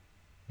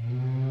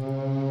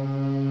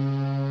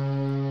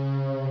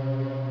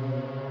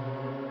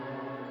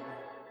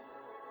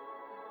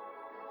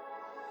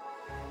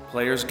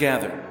Players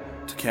gather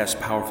to cast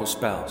powerful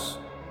spells,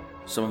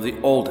 some of the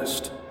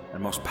oldest and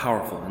most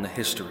powerful in the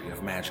history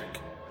of magic.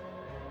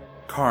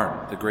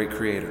 Karn, the Great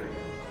Creator,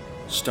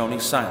 Stony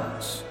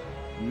Silence,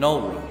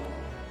 Nullroad,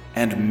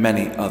 and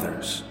many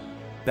others,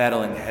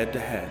 battling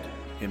head-to-head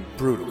in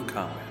brutal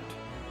combat.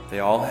 They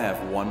all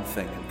have one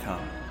thing in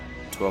common: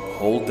 to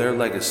uphold their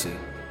legacy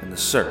in the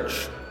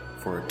search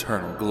for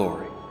eternal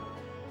glory.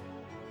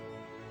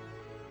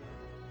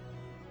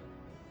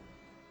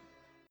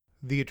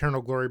 The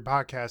Eternal Glory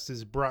podcast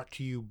is brought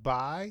to you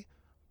by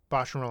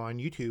Bosch & Roll on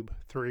YouTube,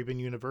 Thraben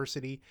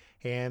University,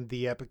 and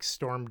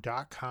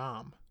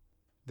TheEpicStorm.com.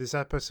 This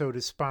episode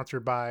is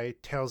sponsored by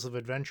Tales of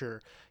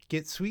Adventure.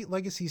 Get sweet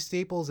legacy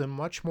staples and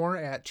much more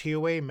at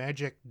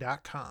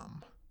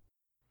TOAMagic.com.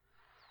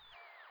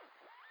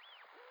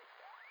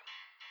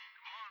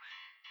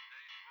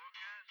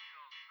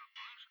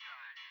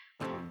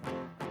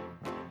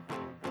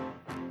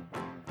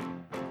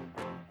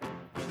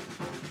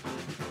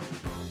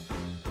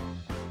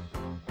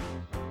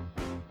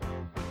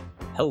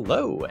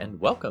 Hello, and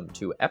welcome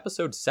to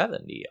episode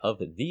 70 of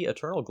the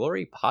Eternal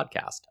Glory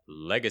podcast,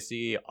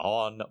 Legacy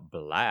on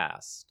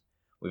Blast.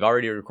 We've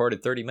already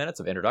recorded 30 minutes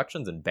of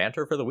introductions and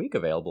banter for the week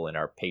available in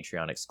our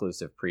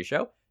Patreon-exclusive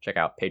pre-show. Check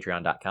out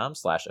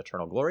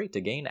patreon.com/eternalglory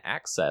to gain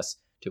access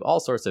to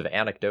all sorts of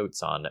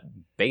anecdotes on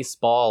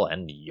baseball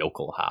and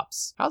yokel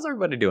hops. How's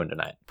everybody doing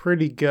tonight?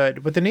 Pretty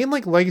good. With a name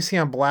like Legacy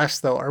on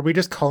Blast, though, are we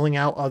just calling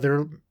out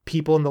other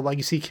people in the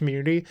Legacy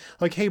community?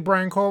 Like, hey,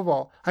 Brian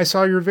Koval, I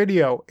saw your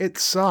video. It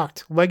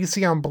sucked.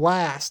 Legacy on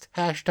Blast,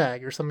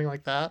 hashtag, or something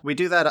like that. We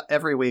do that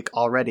every week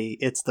already.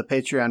 It's the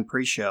Patreon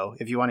pre-show.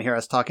 If you want to hear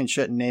us talking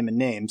shit and naming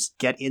names,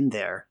 get in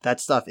there. That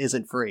stuff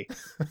isn't free.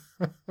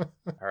 All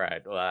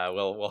right,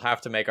 we'll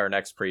have to make our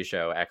next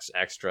pre-show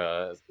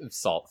extra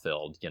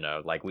salt-filled,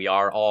 like we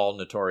are all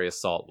notorious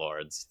salt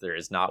lords. There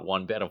is not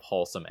one bit of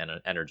wholesome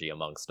energy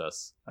amongst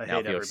us. Now, if you'll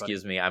everybody.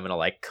 Excuse me, I'm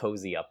gonna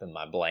cozy up in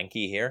my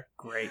blankie here.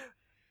 Great.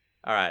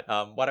 All right,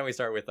 why don't we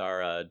start with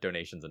our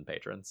donations and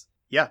patrons?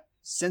 Yeah.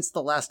 Since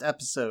the last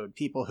episode,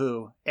 people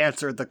who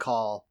answered the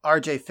call: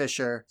 RJ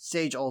Fisher,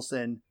 Sage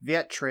Olson,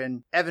 Viet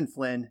Trin, Evan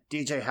Flynn,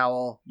 DJ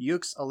Howell,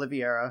 Ukes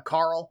Oliveira,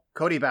 Carl,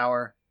 Cody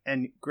Bauer,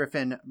 and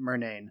Griffin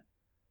Murnane.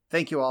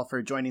 Thank you all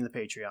for joining the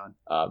Patreon.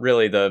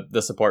 Really,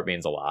 the support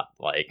means a lot.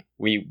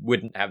 We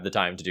wouldn't have the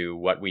time to do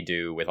what we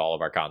do with all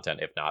of our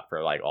content if not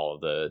for all of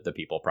the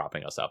people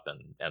propping us up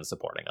and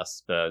supporting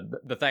us.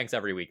 The thanks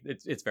every week,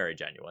 it's very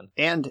genuine.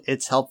 And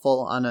it's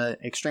helpful on an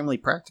extremely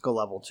practical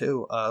level,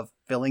 too, of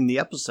filling the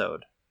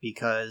episode.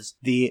 Because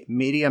the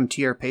medium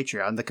tier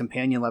Patreon, the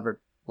companion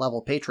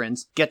level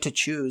patrons, get to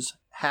choose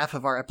half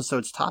of our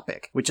episode's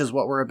topic, which is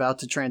what we're about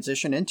to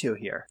transition into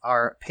here.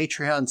 Our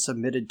Patreon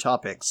submitted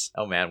topics.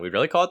 Oh man, we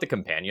really call it the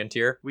companion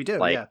tier? We do,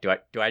 yeah.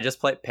 Do I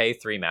just pay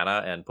 3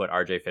 mana and put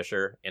RJ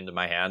Fisher into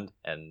my hand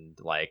and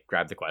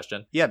grab the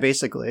question? Yeah,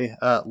 basically.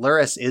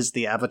 Luris is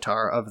the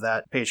avatar of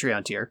that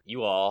Patreon tier.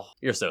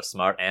 You're so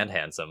smart and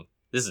handsome.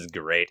 This is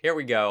great. Here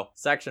we go.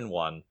 Section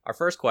 1. Our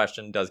first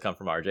question does come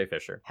from RJ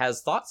Fisher.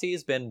 Has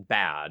Thoughtseize been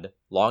bad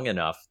long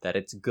enough that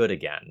it's good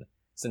again,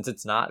 since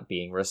it's not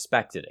being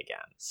respected again?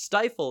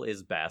 Stifle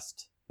is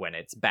best when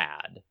it's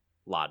bad.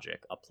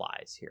 Logic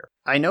applies here.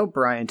 I know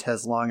Bryant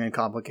has long and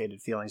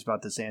complicated feelings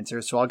about this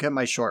answer, so I'll get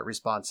my short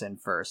response in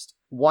first.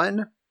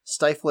 1,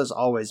 Stifle is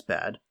always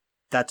bad.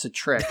 That's a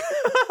trick.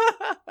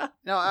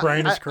 No,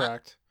 Brian is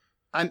correct.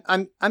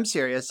 I'm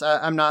serious.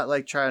 I'm not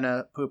trying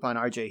to poop on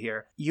RJ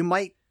here. You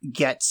might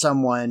get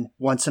someone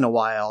once in a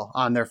while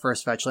on their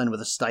first fetch land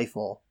with a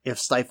Stifle if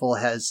Stifle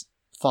has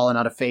fallen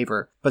out of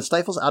favor, but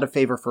Stifle's out of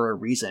favor for a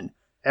reason.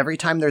 Every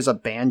time there's a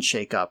band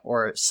shakeup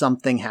or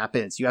something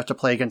happens, you have to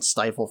play against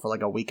Stifle for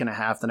a week and a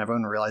half, then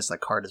everyone realizes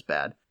that card is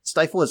bad.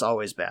 Stifle is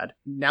always bad.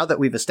 Now that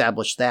we've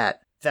established that,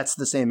 that's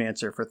the same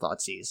answer for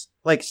Thoughtseize.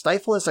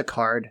 Stifle is a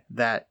card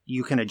that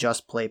you can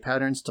adjust play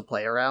patterns to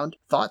play around.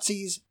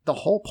 Thoughtseize, the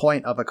whole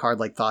point of a card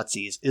like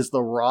Thoughtseize is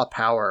the raw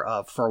power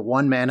of, for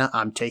 1 mana,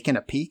 I'm taking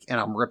a peek and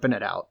I'm ripping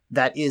it out.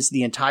 That is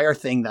the entire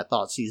thing that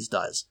Thoughtseize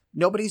does.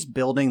 Nobody's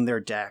building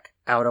their deck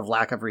out of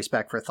lack of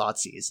respect for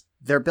Thoughtseize.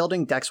 They're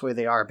building decks where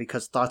they are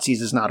because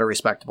Thoughtseize is not a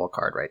respectable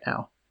card right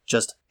now.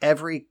 Just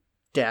every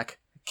deck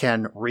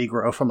can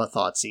regrow from a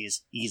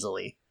Thoughtseize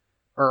easily.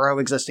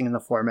 Uro existing in the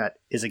format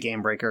is a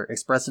game breaker.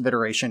 Expressive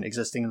Iteration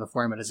existing in the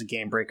format is a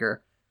game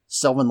breaker.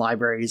 Sylvan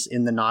Libraries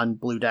in the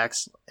non-blue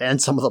decks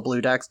and some of the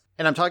blue decks.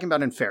 And I'm talking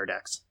about in fair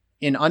decks.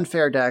 In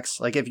unfair decks,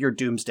 if you're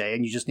Doomsday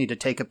and you just need to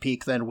take a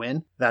peek then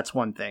win, that's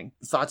one thing.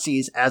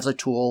 Thoughtseize as a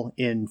tool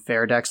in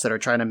fair decks that are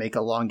trying to make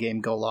a long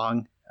game go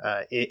long,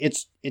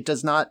 it's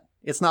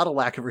not a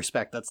lack of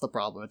respect that's the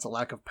problem. It's a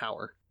lack of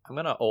power. I'm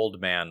gonna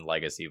old man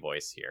Legacy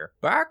voice here.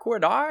 Back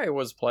when I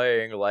was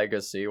playing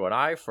Legacy, when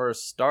I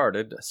first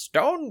started,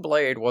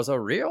 Stoneblade was a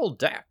real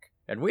deck.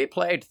 And we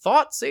played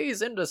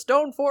Thoughtseize into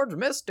Stoneforge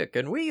Mystic,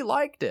 and we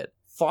liked it.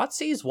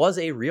 Thoughtseize was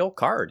a real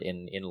card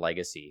in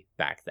Legacy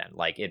back then.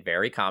 It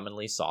very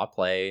commonly saw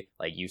play.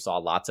 You saw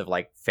lots of,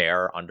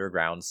 fair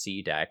underground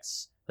C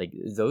decks like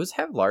those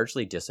have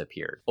largely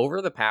disappeared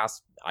over the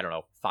past, I don't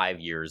know, 5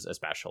 years,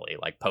 especially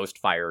like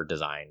post-fire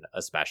design,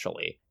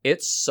 especially.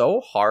 It's so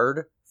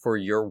hard for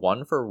your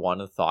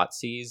 1-for-1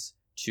 Thoughtseizes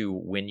to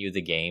win you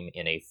the game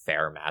in a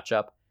fair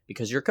matchup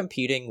because you're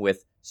competing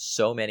with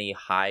so many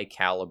high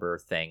caliber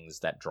things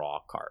that draw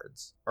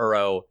cards.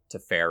 Uro,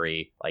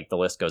 Teferi, like the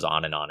list goes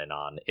on and on and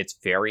on. It's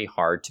very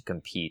hard to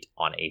compete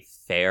on a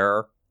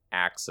fair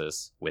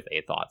axis with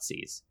a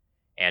Thoughtseize.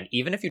 And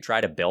even if you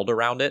try to build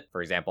around it,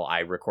 for example, I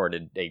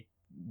recorded a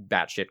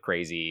batshit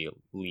crazy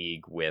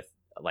league with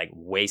like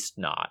Waste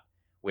Not,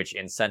 which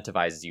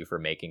incentivizes you for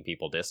making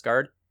people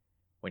discard.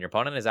 When your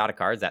opponent is out of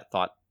cards, that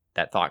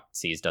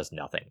Thoughtseize does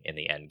nothing in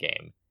the end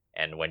game.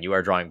 And when you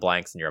are drawing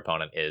blanks and your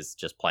opponent is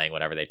just playing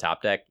whatever they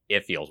top deck,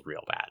 it feels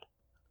real bad.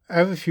 I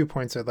have a few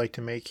points I'd like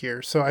to make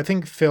here. So I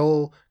think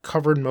Phil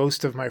covered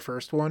most of my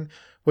first one,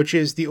 which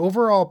is the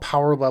overall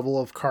power level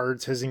of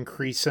cards has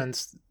increased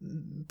since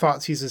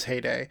Thoughtseize's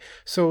heyday.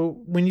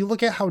 So when you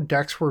look at how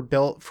decks were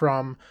built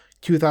from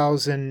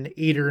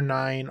 2008 or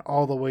 9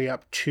 all the way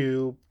up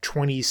to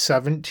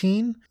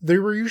 2017, they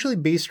were usually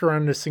based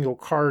around a single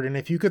card, and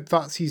if you could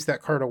Thoughtseize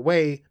that card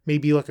away,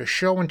 maybe like a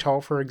Show and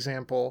Tell, for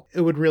example,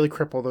 it would really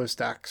cripple those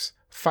decks.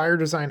 Fire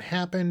design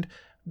happened.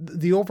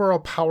 The overall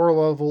power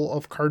level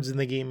of cards in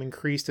the game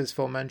increased, as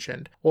Phil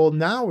mentioned. Well,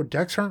 now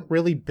decks aren't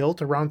really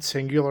built around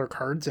singular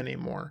cards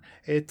anymore.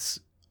 It's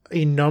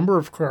a number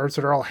of cards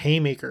that are all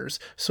haymakers.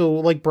 So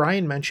like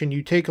Brian mentioned,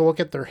 you take a look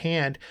at their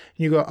hand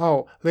and you go,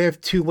 oh, they have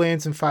 2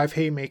 lands and 5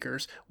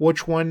 haymakers.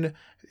 Which one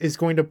is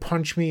going to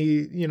punch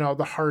me,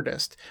 the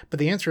hardest? But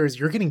the answer is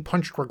you're getting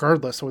punched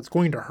regardless, so it's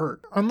going to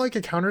hurt. Unlike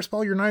a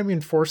counterspell, you're not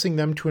even forcing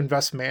them to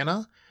invest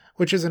mana,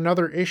 which is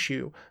another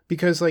issue,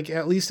 because like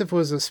at least if it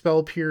was a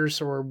Spell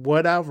Pierce or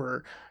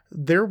whatever,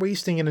 they're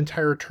wasting an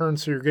entire turn,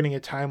 so you're getting a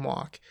time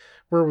lock.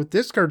 Where with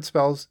discard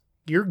spells,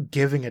 you're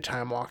giving a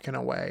time lock in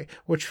a way,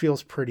 which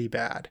feels pretty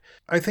bad.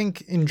 I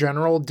think in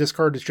general,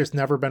 discard has just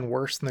never been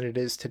worse than it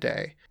is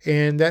today.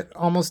 And that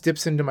almost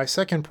dips into my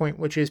second point,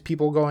 which is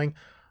people going,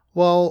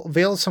 well,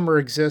 Veil of Summer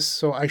exists,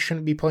 so I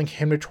shouldn't be playing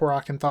Hymn to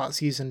Tourach and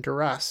Thoughtseize and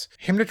Duress.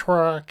 Hymn to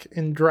Tourach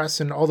and Duress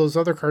and all those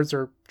other cards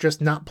are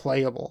just not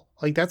playable.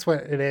 Like, that's what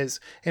it is.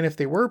 And if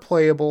they were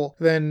playable,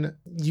 then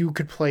you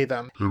could play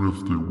them. And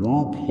if they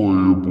were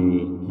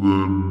playable,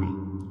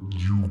 then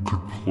you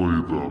could play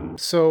them.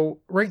 So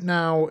right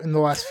now, in the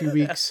last few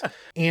weeks,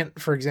 Ant,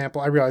 for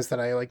example, I realized that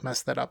I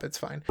messed that up. It's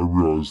fine.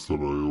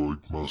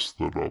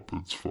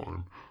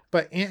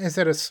 But Ant has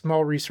had a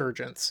small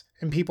resurgence,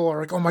 and people are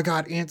like, oh my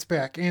god, Ant's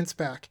back, Ant's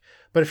back.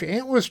 But if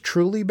Ant was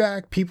truly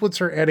back, people would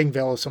start adding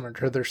Veil of Summer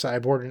to their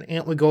sideboard, and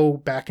Ant would go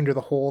back into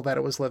the hole that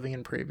it was living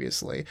in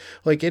previously.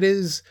 Like, it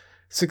is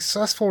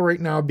successful right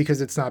now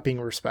because it's not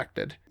being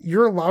respected.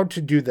 You're allowed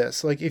to do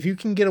this. Like, if you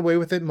can get away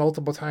with it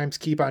multiple times,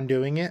 keep on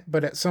doing it,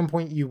 but at some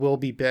point you will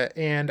be bit.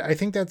 And I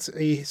think that's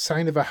a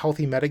sign of a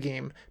healthy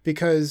metagame,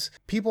 because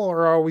people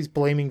are always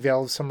blaming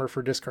Veil of Summer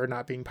for discard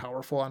not being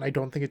powerful, and I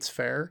don't think it's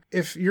fair.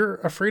 If you're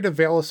afraid of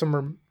Veil of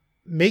Summer,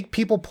 make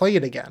people play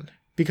it again.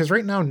 Because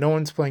right now, no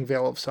one's playing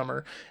Veil of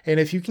Summer. And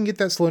if you can get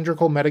that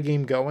cylindrical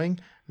metagame going,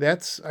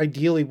 that's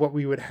ideally what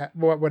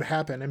what would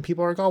happen. And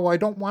people are like, oh, well, I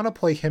don't want to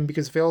play him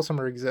because Veil of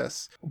Summer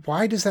exists.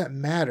 Why does that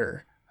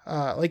matter?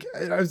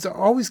 It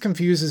always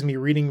confuses me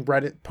reading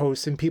Reddit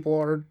posts and people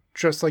are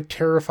just like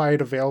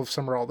terrified of Veil of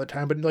Summer all the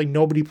time, but like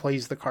nobody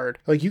plays the card.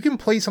 Like, you can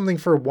play something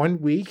for 1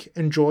 week,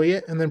 enjoy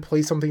it, and then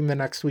play something the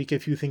next week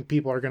if you think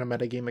people are going to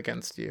metagame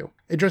against you.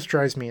 It just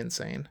drives me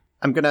insane.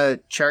 I'm going to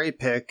cherry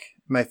pick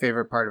my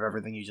favorite part of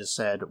everything you just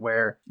said,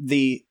 where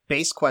the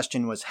base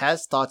question was,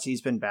 has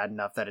Thoughtseize been bad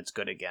enough that it's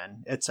good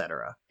again,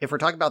 etc. If we're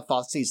talking about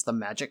Thoughtseize, the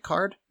magic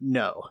card,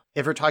 no.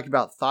 If we're talking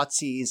about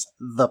Thoughtseize,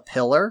 the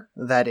pillar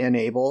that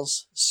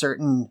enables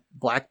certain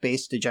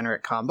black-based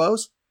degenerate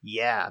combos,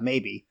 yeah,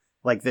 maybe,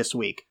 like this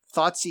week.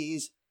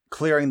 Thoughtseize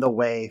clearing the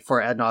way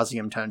for Ad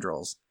Nauseam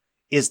Tendrils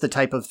is the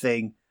type of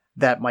thing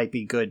that might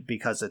be good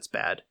because it's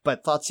bad.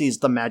 But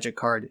Thoughtseize, the magic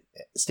card,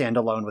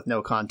 standalone with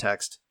no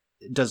context,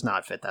 does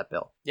not fit that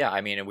bill. Yeah,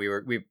 I mean,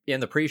 we in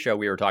the pre-show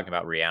we were talking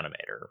about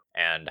Reanimator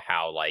and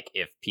how, like,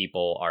 if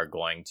people are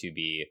going to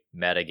be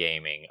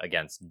metagaming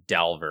against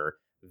Delver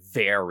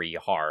very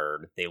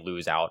hard, they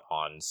lose out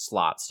on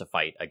slots to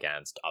fight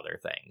against other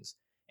things.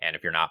 And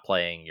if you're not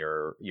playing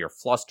your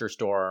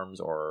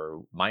Flusterstorms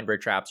or Mindbreak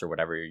Traps or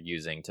whatever you're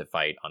using to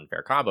fight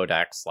unfair combo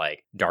decks,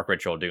 like Dark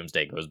Ritual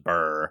Doomsday goes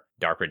burr,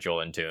 Dark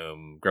Ritual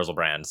Entomb,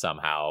 Grizzlebrand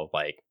somehow,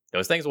 like,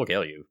 those things will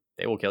kill you.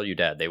 They will kill you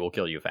dead. They will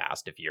kill you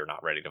fast if you're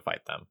not ready to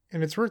fight them.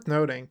 And it's worth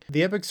noting,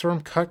 the Epic Storm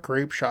cut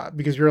Grape Shot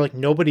because you're like,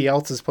 nobody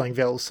else is playing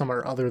Veil of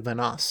Summer other than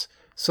us.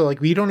 So,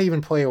 like, we don't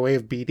even play a way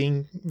of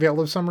beating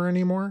Veil of Summer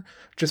anymore,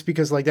 just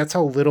because, like, that's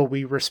how little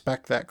we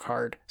respect that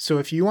card. So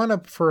if you want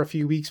to, for a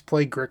few weeks,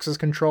 play Grixis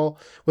Control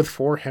with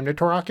 4 Hymn to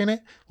Tourach in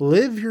it,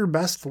 live your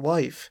best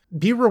life.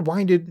 Be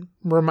reminded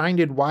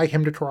why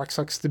Hymn to Tourach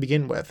sucks to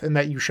begin with, and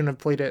that you shouldn't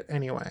have played it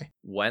anyway.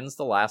 When's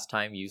the last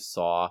time you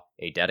saw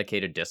a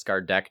dedicated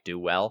discard deck do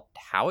well?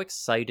 How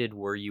excited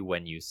were you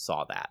when you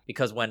saw that?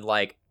 Because when,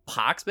 like,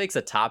 Pox makes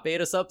a top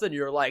 8 of something,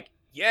 you're like,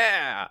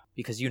 yeah,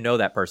 because you know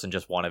that person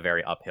just won a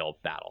very uphill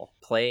battle.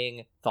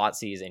 Playing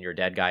Thoughtseize in your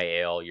Dead Guy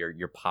Ale,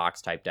 your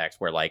Pox type decks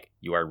where like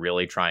you are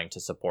really trying to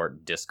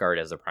support discard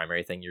as the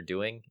primary thing you're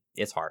doing,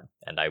 it's hard,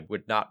 and I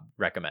would not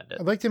recommend it.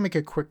 I'd like to make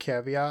a quick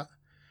caveat.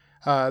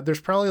 There's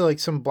probably like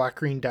some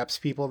Black-Green Depths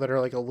people that are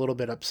like a little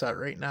bit upset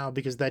right now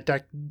because that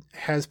deck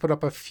has put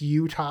up a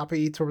few top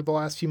 8s over the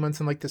last few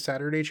months in like the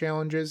Saturday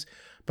challenges.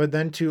 But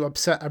then to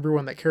upset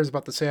everyone that cares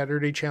about the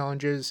Saturday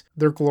challenges,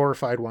 they're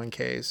glorified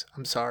 1Ks.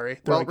 I'm sorry.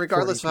 They're Well, like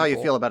regardless of how you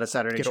people. feel about a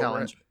Saturday Get over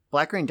challenge,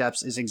 Black-Green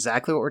Depths is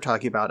exactly what we're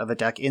talking about, of a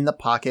deck in the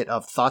pocket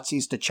of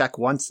Thoughtseize to check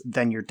once,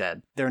 then you're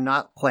dead. They're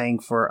not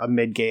playing for a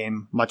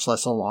mid-game, much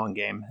less a long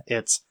game.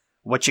 It's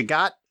what you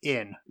got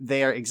in.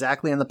 They are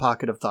exactly in the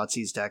pocket of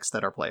Thoughtseize decks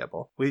that are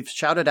playable. We've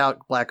shouted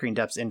out Black-Green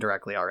Depths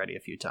indirectly already a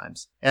few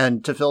times.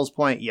 And to Phil's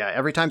point, yeah,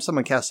 every time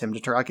someone casts Hymn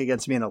to Tarok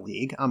against me in a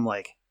league, I'm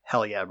like,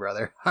 hell yeah,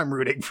 brother. I'm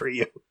rooting for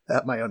you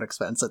at my own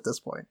expense at this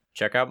point.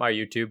 Check out my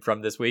YouTube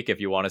from this week if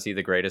you want to see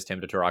the greatest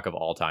Hymn to Tarok of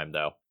all time,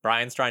 though.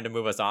 Brian's trying to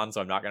move us on,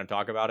 so I'm not going to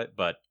talk about it,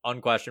 but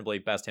unquestionably,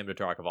 best Hymn to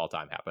Tarok of all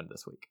time happened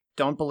this week.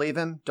 Don't believe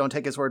him? Don't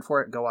take his word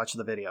for it? Go watch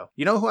the video.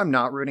 You know who I'm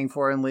not rooting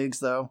for in leagues,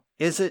 though?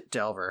 Izzet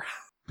Delver.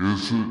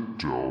 Izzet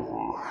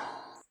Delver.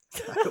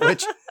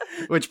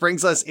 which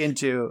brings us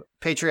into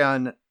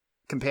Patreon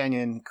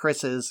companion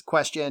Chris's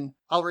question.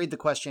 I'll read the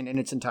question in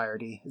its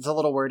entirety. It's a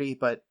little wordy,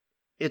 but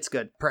it's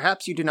good.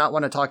 Perhaps you do not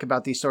want to talk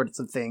about these sorts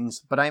of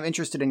things, but I am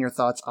interested in your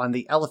thoughts on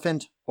the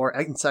elephant or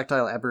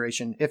insectile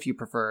aberration, if you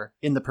prefer,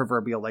 in the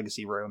proverbial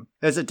legacy room.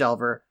 Izzet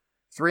Delver.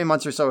 3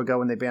 months or so ago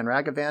when they banned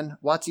Ragavan,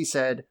 WotC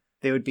said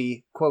they would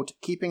be, quote,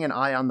 keeping an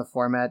eye on the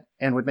format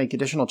and would make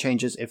additional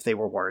changes if they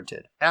were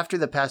warranted. After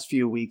the past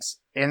few weeks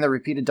and the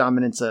repeated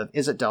dominance of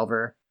Izzet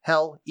Delver,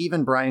 hell,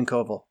 even Brian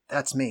Koval,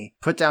 that's me,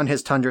 put down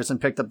his Tundras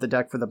and picked up the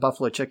deck for the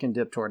Buffalo Chicken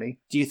Dip tourney.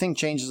 Do you think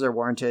changes are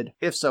warranted?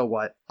 If so,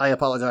 what? I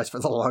apologize for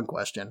the long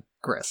question.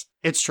 Chris.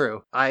 It's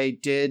true. I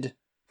did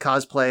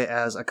cosplay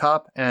as a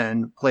cop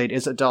and played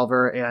Izzet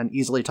Delver and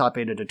easily top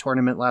 8 at a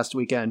tournament last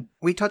weekend.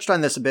 We touched on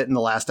this a bit in the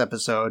last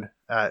episode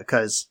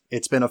because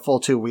it's been a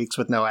full 2 weeks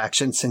with no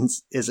action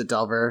since Izzet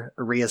Delver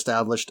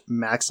reestablished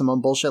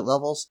maximum bullshit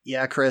levels.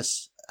 Yeah,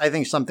 Chris, I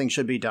think something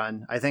should be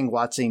done. I think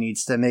WotC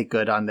needs to make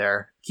good on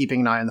their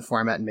keeping an eye on the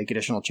format and make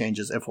additional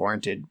changes if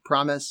warranted.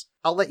 Promise.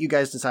 I'll let you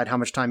guys decide how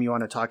much time you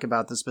want to talk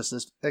about the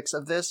specifics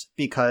of this,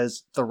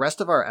 because the rest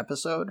of our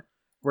episode,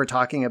 we're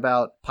talking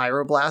about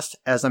Pyroblast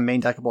as a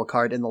main deckable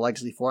card in the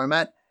Legacy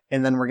format,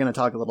 and then we're going to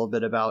talk a little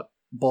bit about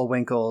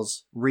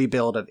Bullwinkle's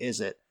rebuild of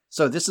Izzet.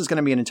 So this is going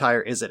to be an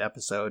entire Izzet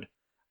episode.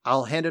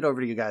 I'll hand it over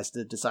to you guys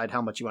to decide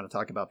how much you want to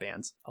talk about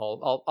bans.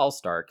 I'll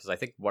start, because I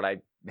think what I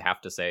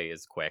have to say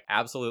is quick.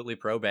 Absolutely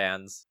pro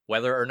bans.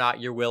 Whether or not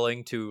you're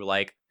willing to,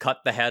 like, cut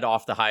the head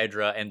off the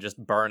Hydra and just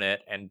burn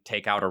it and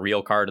take out a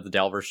real card of the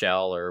Delver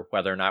Shell, or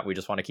whether or not we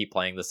just want to keep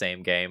playing the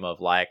same game of,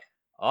 like,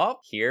 oh,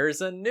 here's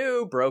a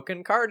new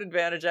broken card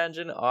advantage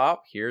engine. Oh,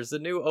 here's a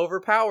new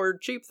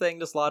overpowered cheap thing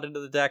to slot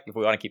into the deck. If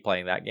we want to keep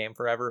playing that game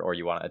forever, or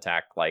you want to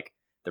attack, like,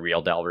 the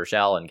real Delver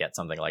Shell and get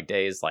something like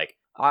Daze, like,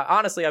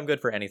 honestly, I'm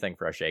good for anything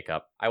for a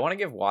shakeup. I want to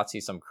give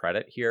WotC some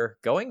credit here.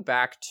 Going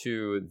back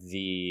to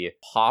the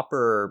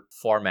Pauper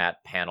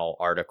format panel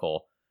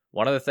article,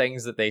 one of the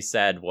things that they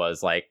said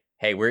was like,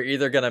 hey, we're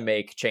either going to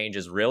make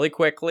changes really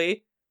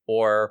quickly,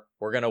 or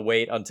we're going to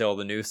wait until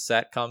the new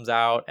set comes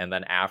out, and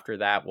then after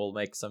that, we'll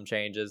make some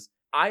changes.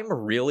 I'm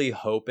really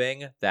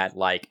hoping that,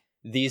 like,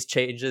 these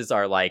changes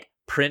are, like,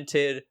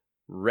 printed,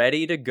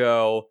 ready to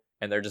go,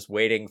 and they're just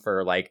waiting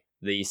for, like,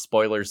 the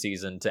spoiler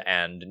season to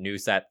end, new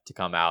set to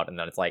come out, and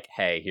then it's like,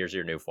 hey, here's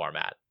your new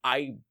format.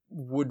 I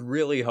would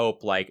really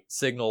hope, like,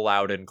 signal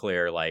loud and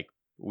clear, like,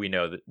 we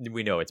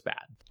know it's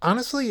bad.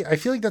 Honestly, I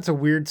feel like that's a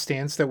weird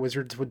stance that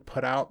Wizards would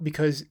put out,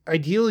 because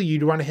ideally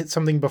you'd want to hit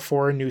something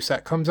before a new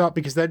set comes out,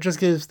 because that just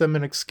gives them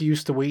an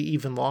excuse to wait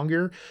even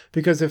longer.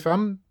 Because if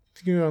I'm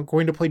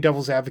going to play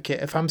devil's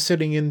advocate, if I'm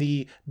sitting in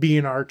the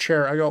B&R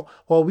chair, I go,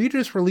 well, we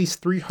just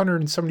released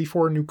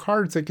 374 new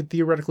cards that could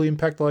theoretically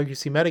impact the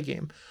Legacy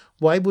metagame.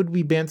 Why would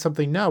we ban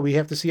something now? We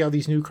have to see how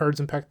these new cards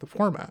impact the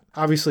format.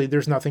 Obviously,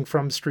 there's nothing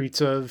from Streets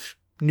of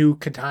New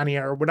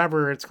Catania or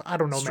whatever it's, I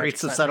don't know.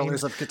 Streets of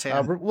Settlers of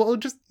Catan. Well,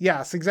 just,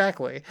 yes,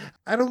 exactly.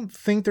 I don't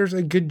think there's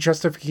a good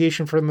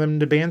justification for them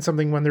to ban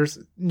something when there's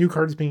new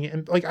cards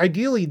being, like,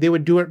 ideally they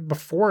would do it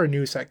before a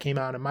new set came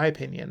out, in my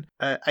opinion.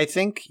 I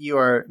think you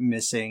are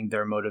missing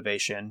their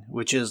motivation,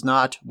 which is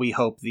not, we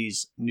hope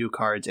these new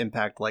cards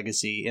impact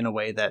Legacy in a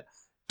way that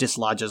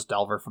dislodges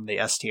Delver from the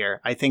S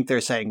tier. I think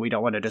they're saying we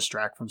don't want to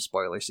distract from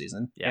spoiler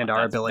season and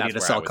our ability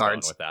to sell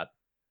cards. With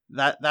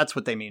that. That's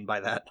what they mean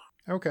by that.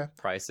 Okay.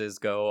 Prices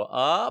go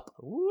up.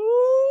 Woo!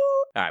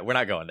 All right, we're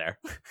not going there.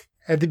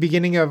 At the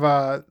beginning of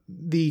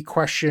the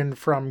question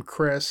from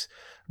Chris,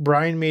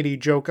 Brian made a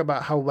joke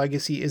about how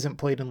Legacy isn't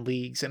played in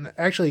leagues. And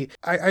actually,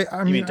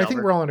 I mean, I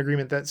think we're all in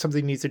agreement that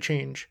something needs to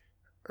change.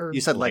 Or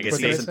You said what did I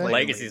Legacy isn't say? played in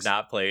Legacy's leagues.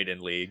 not played in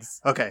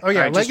leagues. Okay. Oh yeah,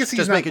 All right, Legacy's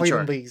just not making played sure.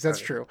 in leagues. That's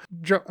Okay. true.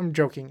 I'm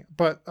joking,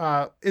 but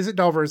Is It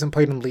Delver isn't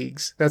played in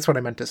leagues. That's what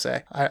I meant to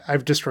say.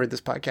 I've destroyed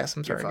this podcast.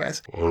 I'm sorry, You're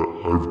guys.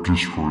 I've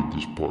destroyed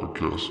this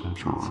podcast.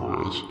 I'm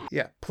sorry, guys.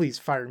 Yeah, please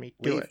fire me.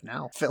 Do Leave it.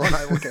 now. Phil and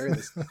I will carry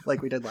this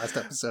like we did last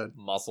episode.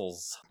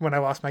 Muscles. When I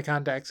lost my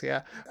contacts,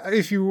 yeah.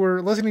 If you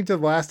were listening to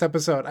the last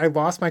episode, I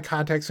lost my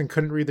contacts and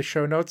couldn't read the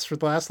show notes for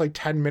the last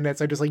 10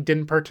 minutes. I just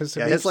didn't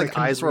participate. Yeah, his so I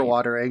couldn't eyes were read.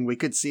 watering. We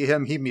could see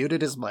him. He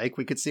muted his mic.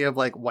 We could see him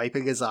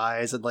wiping his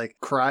eyes and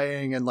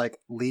crying and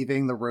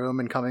leaving the room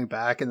and coming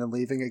back and then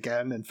leaving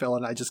again. And Phil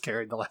and I just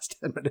carried the last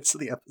 10 minutes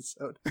of the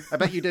episode. I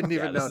bet you didn't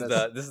even This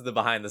notice. this is the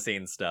behind the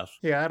scenes stuff.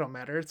 Yeah, I don't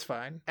matter. It's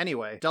fine.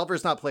 Anyway,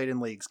 Delver's not played in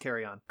leagues.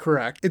 Carry on.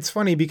 Correct. It's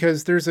funny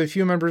because there's a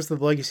few members of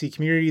the Legacy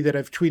community that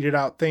have tweeted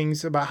out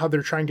things about how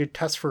they're trying to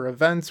test for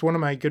events. One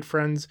of my good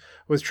friends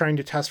was trying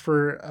to test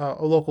for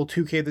a local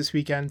 2K this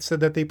weekend, said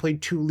that they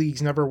played 2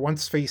 leagues, never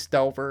once faced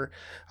Delver.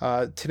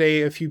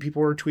 Today, a few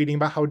people were tweeting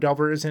about how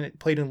Delver isn't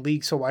played in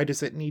leagues, so why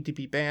does it need to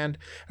be banned?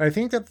 And I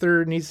think that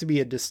there needs to be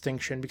a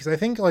distinction because I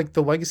think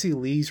the Legacy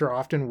leagues are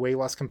often way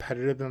less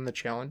competitive than the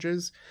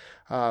challenges.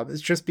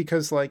 It's just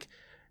because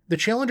the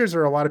challenges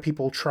are a lot of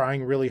people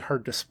trying really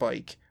hard to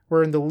spike.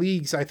 Where in the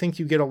leagues, I think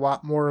you get a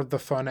lot more of the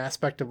fun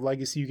aspect of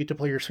Legacy. You get to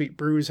play your sweet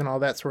brews and all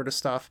that sort of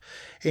stuff.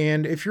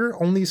 And if you're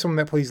only someone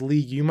that plays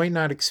League, you might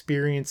not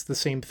experience the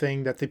same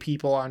thing that the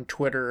people on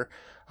Twitter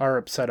are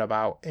upset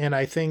about. And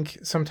I think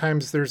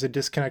sometimes there's a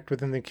disconnect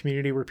within the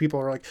community where people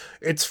are like,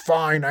 it's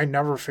fine, I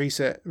never face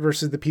it,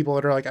 versus the people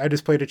that are like, I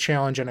just played a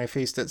challenge and I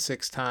faced it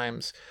 6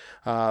 times.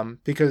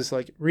 Because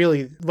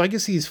really,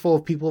 Legacy is full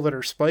of people that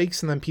are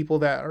spikes and then people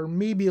that are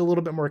maybe a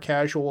little bit more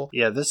casual.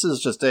 Yeah, this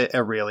is just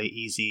a really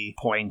easy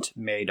point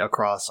made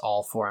across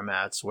all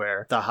formats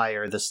where the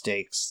higher the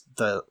stakes,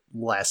 the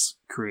less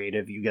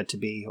creative you get to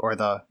be, or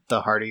the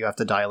harder you have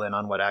to dial in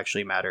on what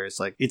actually matters.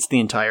 It's the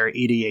entire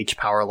EDH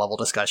power level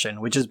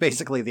discussion, which is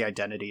basically the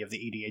identity of the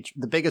EDH.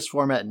 The biggest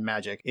format in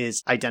Magic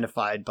is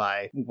identified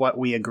by what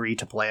we agree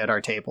to play at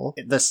our table.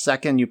 The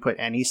second you put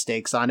any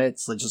stakes on it,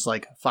 so just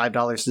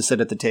 $5 to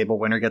sit at the table,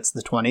 winner gets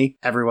the 20,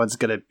 everyone's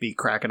gonna be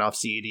cracking off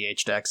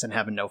CEDH decks and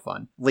having no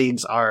fun.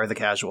 Leagues are the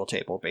casual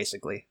table,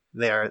 basically.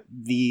 They are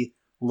the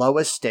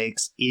lowest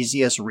stakes,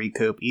 easiest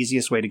recoup,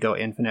 easiest way to go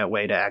infinite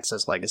way to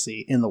access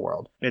Legacy in the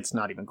world. It's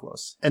not even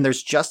close. And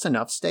there's just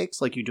enough stakes,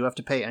 you do have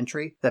to pay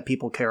entry, that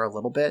people care a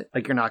little bit.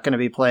 You're not going to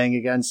be playing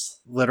against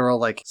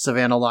literal,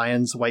 Savannah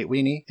Lions White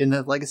Weenie in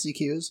the Legacy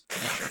queues.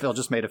 Phil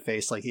just made a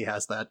face like he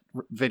has that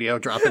video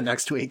dropping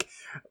next week.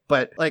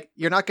 But,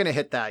 you're not going to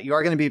hit that. You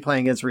are going to be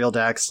playing against real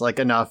decks,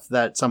 enough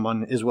that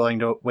someone is willing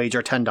to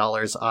wager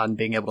 $10 on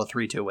being able to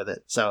 3-2 with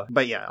it. So,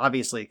 but yeah,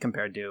 obviously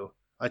compared to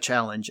a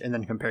challenge and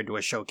then compared to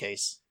a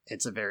showcase,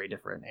 it's a very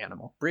different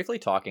animal. Briefly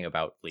talking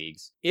about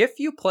leagues. If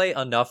you play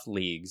enough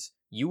leagues,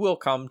 you will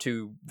come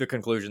to the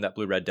conclusion that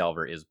Blue-Red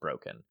Delver is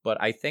broken. But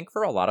I think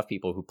for a lot of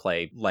people who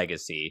play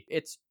Legacy,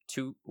 it's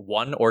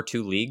 1 or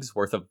 2 leagues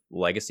worth of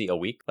Legacy a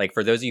week.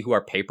 For those of you who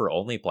are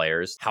paper-only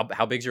players,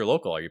 how big's your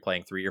local? Are you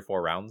playing 3 or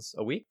 4 rounds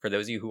a week? For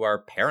those of you who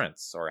are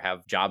parents or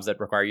have jobs that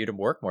require you to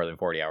work more than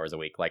 40 hours a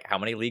week, how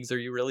many leagues are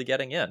you really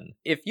getting in?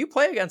 If you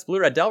play against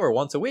Blue-Red Delver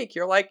once a week,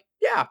 you're like,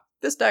 yeah,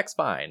 this deck's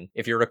fine.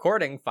 If you're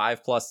recording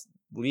 5+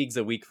 leagues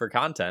a week for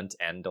content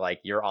and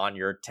you're on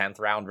your 10th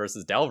round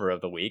versus Delver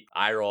of the week,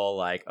 I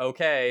roll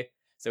okay,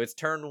 so it's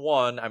turn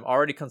 1. I'm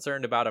already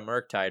concerned about a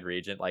Murktide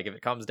Regent. If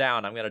it comes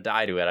down, I'm gonna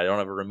die to it. I don't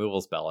have a removal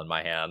spell in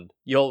my hand.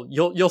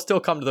 You'll still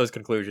come to those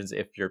conclusions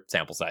if your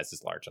sample size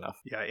is large enough.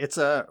 Yeah, it's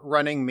a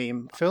running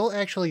meme. Phil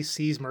actually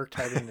sees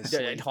Murktide in his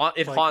sleep.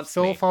 It haunts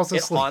Phil me. falls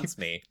asleep. It haunts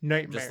me.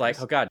 Nightmares.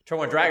 Just oh god, turn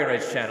 1 Dragon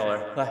Rage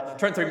Channeler.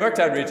 Turn 3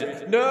 Murktide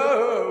Regent.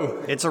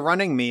 No! It's a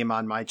running meme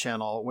on my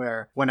channel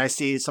where when I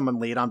see someone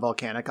lead on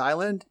Volcanic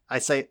Island, I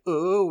say,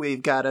 ooh,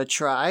 we've gotta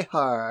try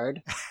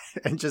hard.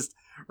 And just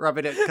rub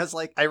it in. Because,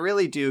 I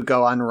really do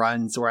go on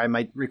runs where I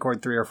might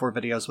record 3 or 4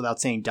 videos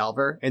without saying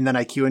Delver, and then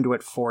I queue into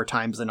it 4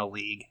 times in a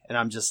league. And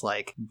I'm just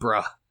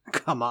bruh,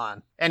 come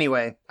on.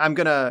 Anyway, I'm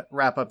gonna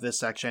wrap up this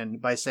section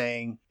by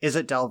saying, Is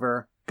It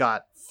Delver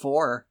got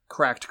 4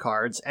 cracked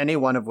cards, any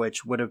one of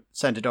which would have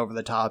sent it over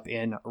the top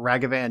in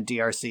Ragavan,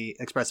 DRC,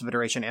 Expressive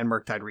Iteration, and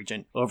Murktide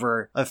Regent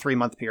over a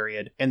 3-month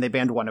period, and they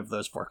banned 1 of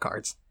those 4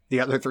 cards.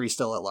 The other 3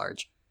 still at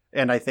large.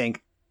 And I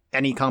think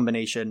any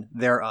combination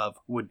thereof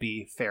would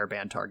be fair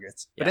ban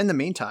targets. Yeah. But in the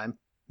meantime,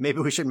 maybe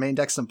we should main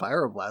deck some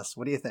Pyroblast.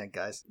 What do you think,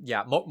 guys?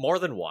 Yeah, more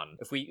than 1.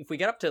 If we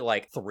get up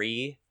to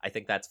 3, I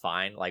think that's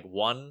fine.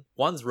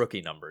 1's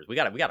rookie numbers. We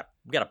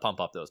gotta pump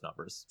up those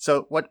numbers.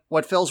 So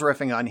what Phil's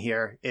riffing on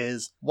here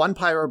is 1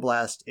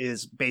 Pyroblast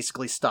is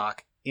basically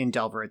stock in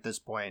Delver at this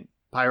point.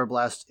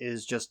 Pyroblast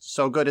is just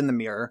so good in the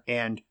mirror,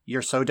 and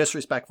you're so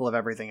disrespectful of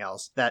everything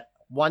else that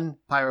 1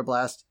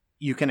 Pyroblast,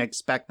 you can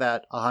expect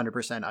that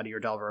 100% out of your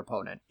Delver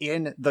opponent.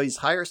 In these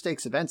higher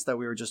stakes events that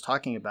we were just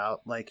talking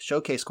about, like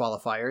showcase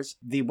qualifiers,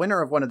 the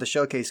winner of one of the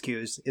showcase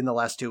queues in the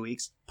last 2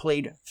 weeks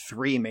played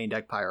 3 main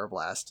deck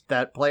Pyroblast.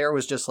 That player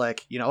was just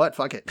you know what,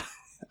 fuck it.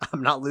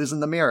 I'm not losing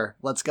the mirror.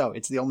 Let's go.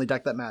 It's the only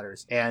deck that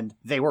matters. And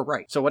they were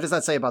right. So what does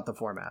that say about the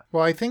format?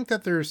 Well, I think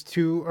that there's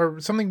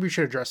something we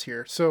should address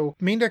here. So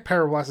main deck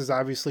Pyroblast is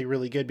obviously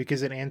really good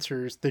because it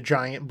answers the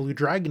giant blue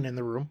dragon in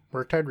the room,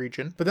 Murktide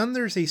Region. But then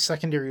there's a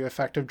secondary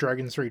effect of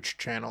Dragon's Reach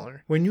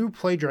Channeler. When you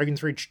play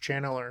Dragon's Reach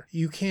Channeler,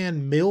 you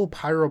can mill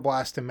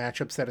Pyroblast in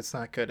matchups that it's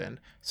not good in.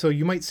 So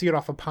you might see it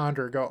off a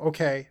Ponder, go,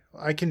 okay,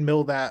 I can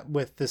mill that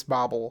with this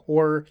Bobble.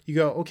 Or you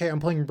go, okay, I'm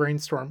playing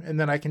Brainstorm, and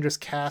then I can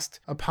just cast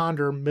a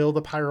Ponder, mill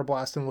the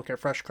Pyroblast, and look at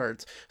fresh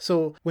cards.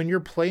 So when you're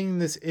playing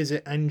this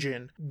Izzet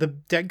engine, the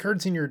dead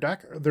cards in your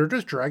deck, they're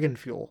just Dragon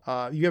Fuel.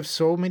 You have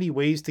so many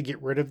ways to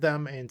get rid of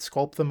them and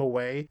sculpt them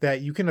away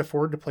that you can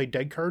afford to play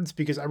dead cards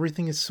because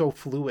everything is so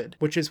fluid,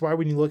 which is why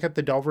when you look at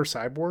the Delver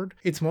sideboard,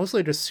 it's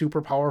mostly just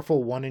super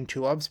powerful 1 and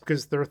 2-ofs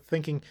because they're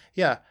thinking,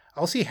 yeah,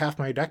 I'll see half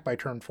my deck by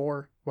turn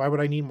 4. Why would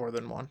I need more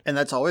than one? And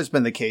that's always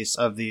been the case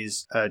of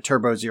these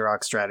Turbo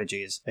Xerox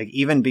strategies. Like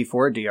even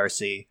before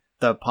DRC,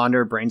 the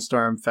Ponder,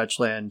 Brainstorm,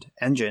 Fetchland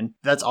engine,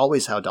 that's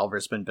always how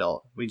Delver's been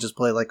built. We just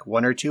play like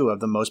 1 or 2 of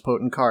the most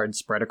potent cards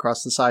spread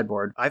across the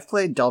sideboard. I've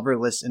played Delver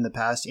lists in the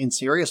past in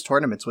serious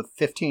tournaments with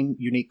 15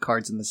 unique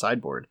cards in the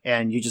sideboard.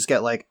 And you just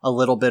get like a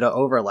little bit of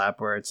overlap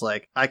where it's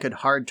like, I could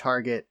hard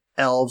target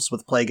Elves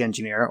with Plague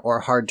Engineer, or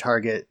hard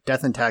target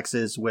Death and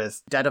Taxes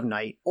with Dead of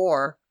Night,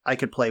 or I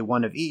could play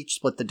one of each,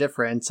 split the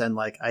difference, and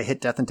like I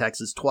hit Death and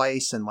Taxes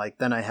twice, and like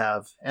then I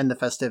have End the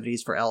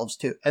Festivities for Elves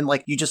too. And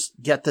like you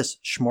just get this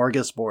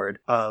smorgasbord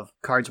of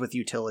cards with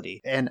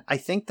utility. And I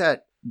think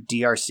that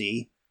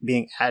DRC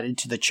being added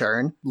to the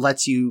churn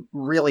lets you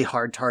really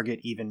hard target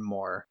even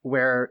more,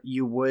 where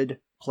you would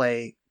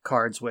play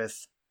cards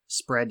with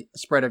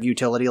spread of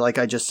utility, like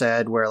I just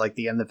said, where like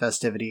the End the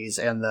Festivities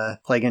and the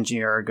Plague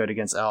Engineer are good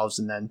against Elves,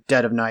 and then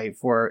Dead of Night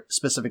for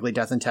specifically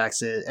Death and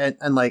Taxes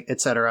and like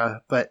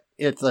etc. But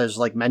if there's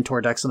like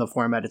Mentor decks in the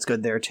format, it's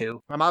good there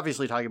too. I'm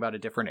obviously talking about a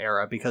different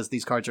era because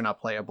these cards are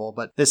not playable,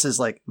 but this is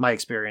like my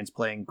experience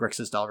playing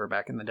Grixis Delver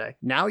back in the day.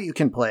 Now you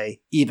can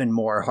play even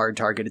more hard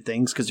targeted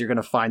things because you're going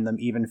to find them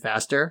even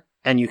faster,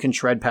 and you can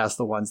shred past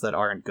the ones that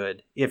aren't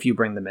good if you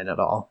bring them in at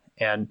all.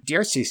 And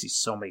DRC sees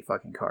so many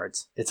fucking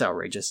cards. It's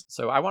outrageous.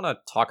 So I want to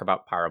talk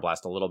about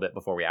Pyroblast a little bit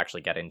before we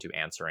actually get into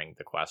answering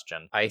the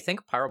question. I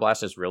think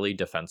Pyroblast is really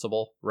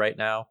defensible right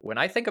now. When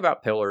I think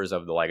about pillars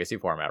of the Legacy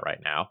format right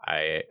now,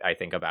 I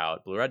think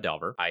about Blue-Red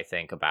Delver, I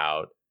think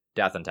about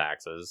Death and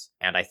Taxes,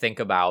 and I think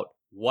about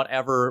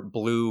whatever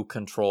blue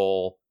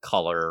control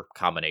color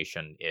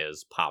combination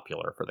is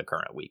popular for the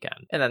current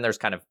weekend. And then there's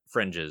kind of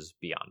fringes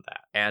beyond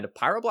that. And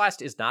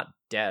Pyroblast is not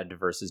dead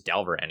versus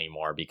Delver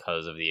anymore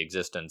because of the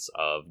existence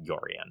of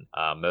Yorion.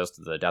 Most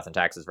of the Death and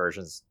Taxes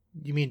versions...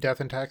 You mean Death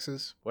and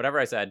Taxes? Whatever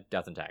I said,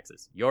 Death and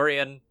Taxes.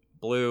 Yorion,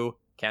 blue,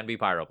 can be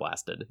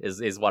pyroblasted,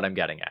 is what I'm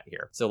getting at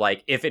here. So,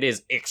 like, if it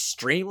is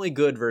extremely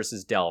good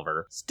versus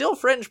Delver, still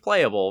fringe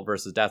playable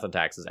versus Death and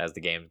Taxes as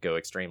the games go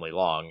extremely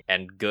long,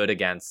 and good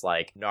against,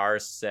 like,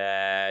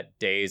 Narset,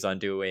 Days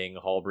Undoing,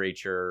 Hull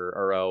Breacher,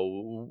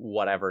 Uro,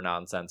 whatever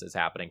nonsense is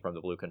happening from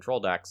the blue control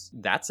decks,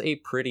 that's a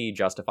pretty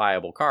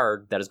justifiable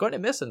card that is going to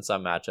miss in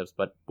some matchups,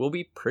 but will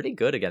be pretty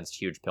good against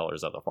huge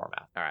pillars of the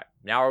format. All right,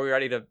 now are we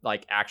ready to,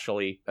 like,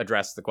 actually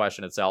address the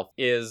question itself?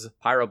 Is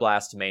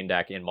Pyroblast main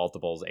deck in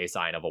multiples a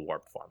sign of a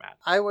warped format?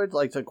 I would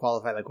like to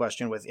qualify the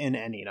question within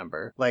any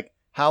number. Like,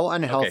 how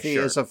unhealthy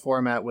is a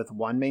format with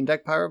 1 main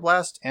deck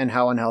Pyroblast, and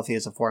how unhealthy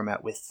is a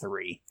format with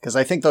 3? Because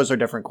I think those are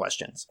different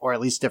questions, or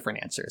at least different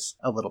answers,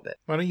 a little bit.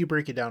 Why don't you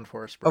break it down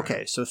for us, Brian?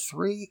 Okay, so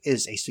 3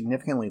 is a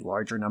significantly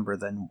larger number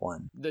than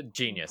 1. The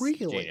genius. Really?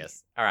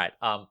 Genius. All right.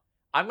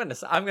 I'm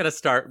gonna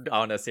start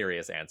on a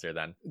serious answer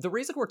then. The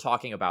reason we're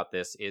talking about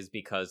this is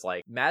because,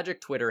 like,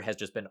 Magic Twitter has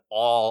just been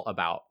all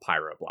about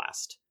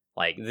Pyroblast.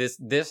 Like,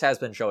 this has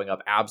been showing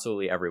up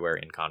absolutely everywhere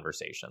in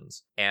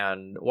conversations.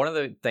 And one of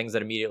the things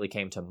that immediately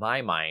came to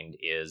my mind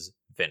is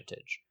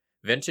Vintage.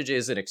 Vintage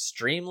is an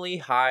extremely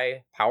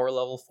high power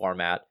level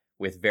format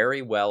with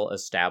very well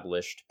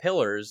established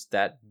pillars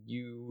that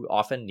you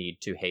often need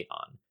to hate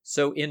on.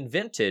 So in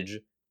Vintage,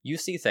 you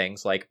see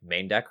things like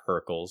main deck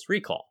Hurkyl's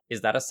Recall.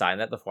 Is that a sign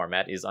that the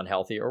format is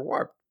unhealthy or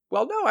warped?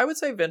 Well, no, I would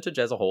say Vintage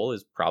as a whole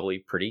is probably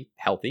pretty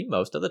healthy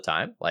most of the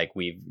time. Like,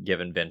 we've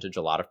given Vintage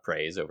a lot of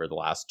praise over the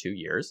last 2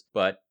 years,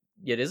 but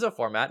it is a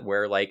format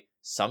where, like,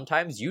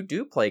 sometimes you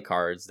do play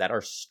cards that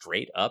are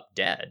straight up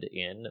dead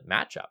in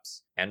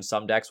matchups. And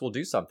some decks will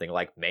do something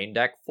like main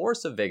deck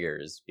Force of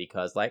Vigors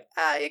because, like,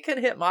 it can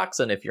hit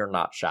Moxen if you're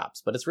not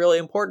Shops, but it's really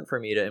important for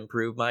me to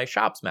improve my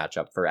Shops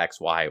matchup for X,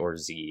 Y, or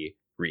Z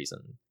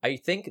reason. I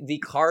think the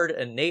card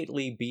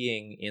innately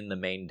being in the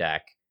main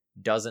deck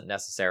doesn't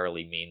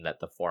necessarily mean that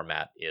the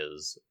format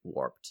is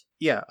warped.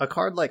 Yeah, a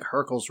card like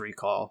Hurkyl's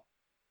Recall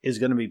is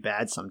going to be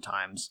bad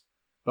sometimes,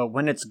 but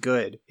when it's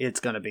good,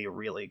 it's going to be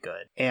really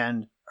good.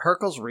 And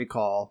Hurkyl's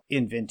Recall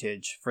in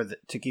Vintage,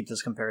 to keep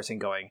this comparison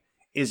going,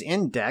 is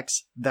in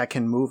decks that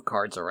can move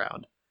cards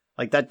around.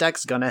 Like, that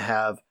deck's going to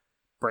have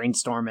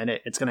Brainstorm in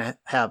it. It's going to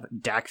have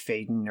Dak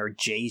Faden or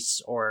Jace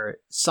or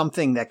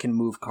something that can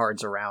move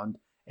cards around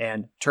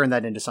and turn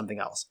that into something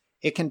else.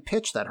 it can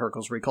pitch that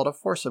Hurkyl's Recall to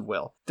Force of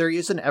Will. They're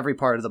using every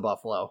part of the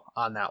Buffalo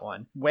on that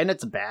one. When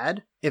it's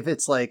bad, if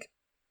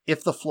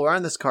the floor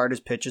on this card is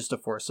pitches to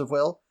Force of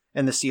Will,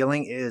 and the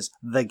ceiling is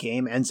the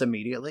game ends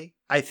immediately,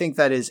 I think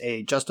that is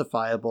a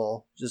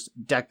justifiable, just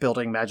deck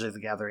building Magic the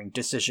Gathering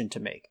decision to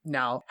make.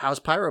 Now, how's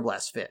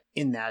Pyroblast fit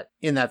in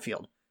that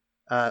field?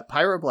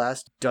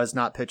 Pyroblast does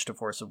not pitch to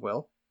Force of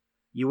Will.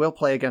 You will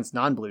play against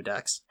non-blue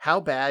decks. How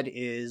bad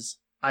is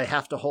I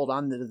have to hold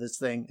on to this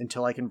thing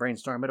until I can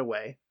brainstorm it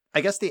away? I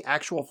guess the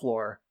actual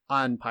floor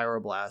on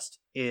Pyroblast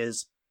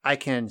is I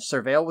can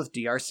Surveil with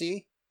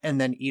DRC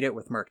and then eat it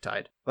with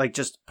Murktide. Like,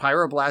 just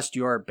Pyroblast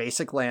your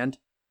basic land,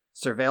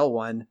 Surveil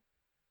 1,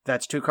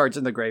 that's 2 cards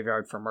in the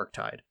graveyard for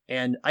Murktide.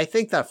 And I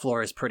think that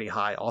floor is pretty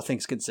high, all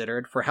things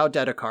considered, for how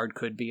dead a card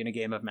could be in a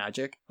game of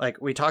Magic.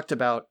 Like, we talked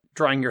about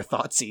drawing your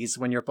Thoughtseize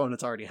when your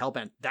opponent's already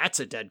hellbent. That's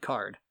a dead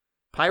card.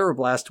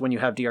 Pyroblast, when you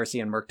have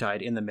DRC and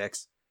Murktide in the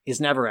mix, is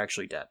never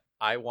actually dead.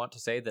 I want to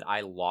say that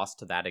I lost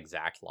to that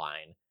exact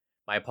line.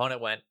 My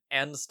opponent went,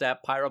 end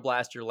step,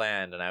 Pyroblast your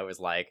land, and I was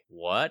like,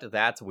 what?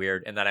 That's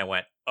weird. And then I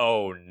went,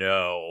 oh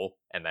no.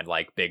 And then,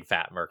 like, big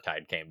fat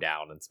Murktide came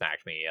down and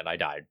smacked me, and I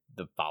died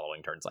the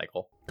following turn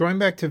cycle. Going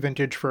back to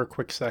Vintage for a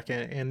quick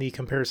second and the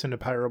comparison to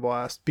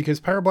Pyroblast,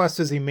 because Pyroblast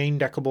is a main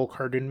deckable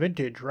card in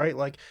Vintage, right?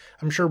 Like,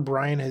 I'm sure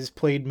Brian has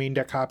played main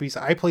deck copies.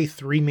 I play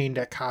 3 main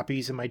deck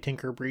copies in my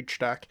Tinker Breach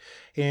deck.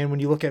 And when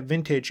you look at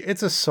Vintage,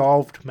 it's a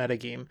solved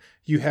metagame.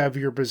 You have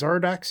your Bazaar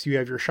decks, you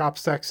have your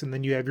Shops decks, and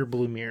then you have your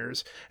Blue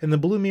Mirrors. And the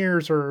Blue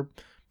Mirrors are,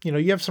 you know,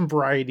 you have some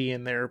variety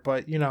in there,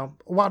 but, you know,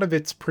 a lot of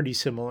it's pretty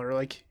similar.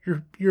 Like,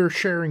 you're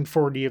sharing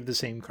 40 of the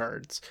same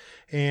cards.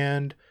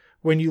 And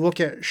when you look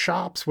at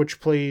Shops, which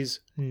plays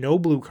no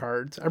blue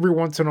cards, every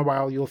once in a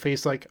while you'll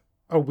face, like,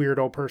 a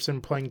weirdo person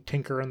playing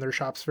Tinker in their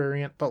Shops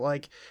variant, but,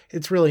 like,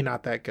 it's really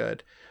not that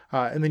good.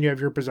 And then you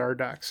have your Bazaar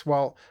decks.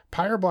 Well,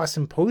 Pyroblast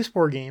in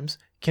post-war games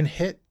can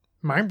hit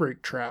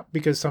Mindbreak Trap,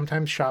 because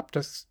sometimes Shop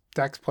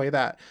decks play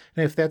that.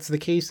 And if that's the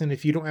case, and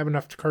if you don't have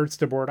enough cards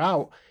to board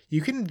out, you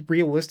can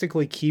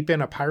realistically keep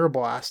in a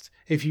Pyroblast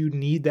if you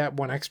need that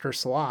one extra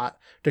slot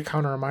to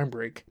counter a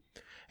Mindbreak.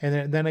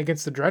 And then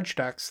against the Dredge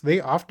decks, they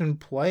often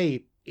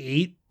play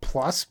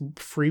 8+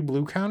 free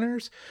blue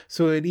counters,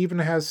 so it even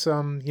has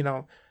some, you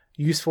know,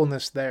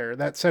 usefulness there.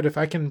 That said, if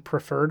I can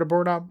prefer to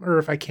board out, or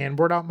if I can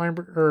board out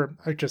Mindbreak, or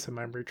I just said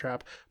Mindbreak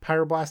Trap,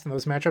 Pyroblast in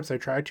those matchups, I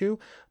try to,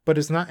 but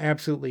it's not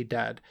absolutely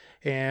dead.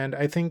 And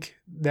I think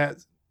that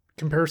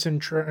comparison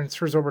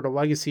transfers over to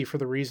Legacy for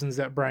the reasons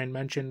that Brian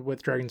mentioned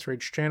with Dragon's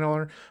Rage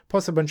Channeler,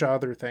 plus a bunch of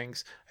other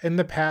things. In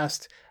the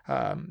past,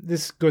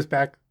 this goes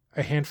back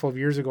a handful of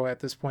years ago at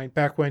this point,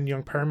 back when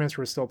Young Pyromancer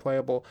was still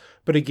playable,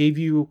 but it gave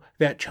you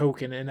that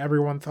token, and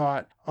everyone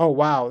thought, oh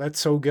wow, that's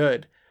so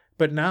good.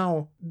 But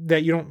now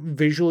that you don't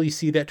visually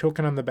see that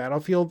token on the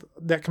battlefield,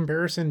 that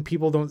comparison,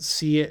 people don't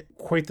see it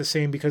quite the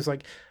same, because,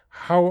 like,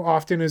 how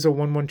often is a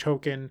 1/1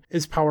 token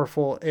as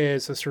powerful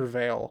as a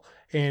Surveil?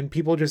 And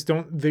people just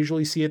don't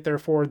visually see it,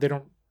 therefore they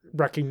don't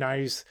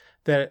recognize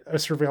that a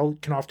Surveil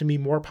can often be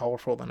more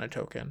powerful than a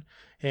token.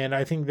 And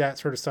I think that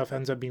sort of stuff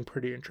ends up being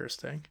pretty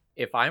interesting.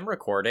 If I'm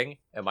recording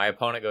and my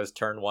opponent goes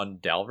turn 1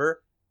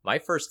 Delver, my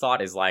first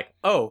thought is like,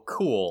 oh,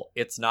 cool,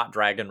 it's not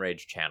Dragon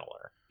Rage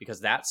Channeler.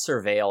 Because that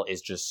Surveil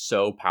is just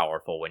so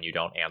powerful when you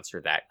don't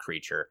answer that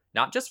creature.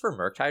 Not just for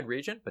Murktide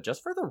Regent, but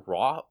just for the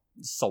raw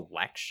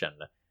selection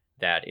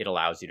that it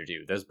allows you to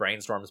do. Those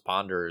Brainstorms,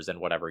 Ponders,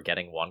 and whatever,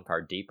 getting 1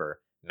 card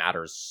deeper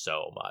matters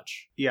so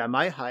much. Yeah,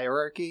 my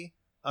hierarchy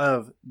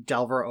of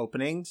Delver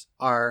openings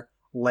are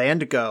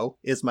Land Go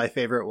is my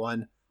favorite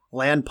one.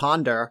 Land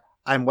Ponder,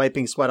 I'm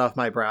wiping sweat off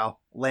my brow.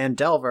 Land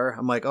Delver,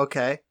 I'm like,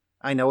 okay,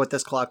 I know what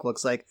this clock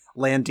looks like.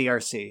 Land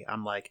DRC,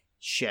 I'm like,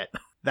 shit.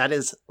 That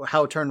is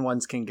how turn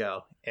 1s can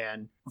go.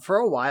 And for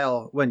a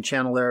while, when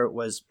Channeler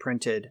was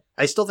printed,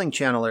 I still think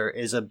Channeler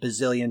is a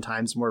bazillion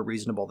times more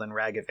reasonable than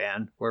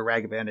Ragavan, where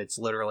Ragavan, it's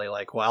literally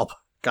like, well,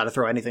 gotta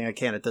throw anything I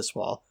can at this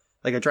wall.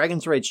 Like a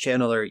Dragon's Rage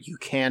Channeler, you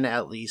can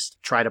at least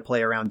try to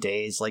play around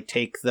days, like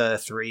take the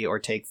 3 or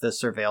take the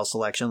Surveil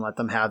selection, let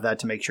them have that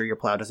to make sure your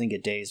plow doesn't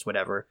get dazed,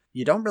 whatever.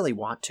 You don't really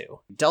want to.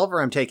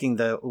 Delver, I'm taking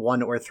the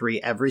 1 or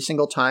 3 every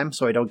single time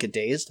so I don't get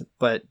dazed,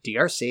 but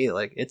DRC,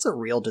 like, it's a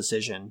real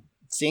decision.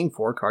 Seeing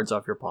 4 cards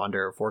off your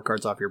Ponder or 4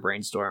 cards off your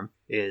Brainstorm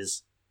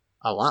is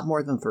a lot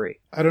more than 3.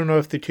 I don't know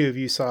if the two of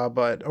you saw,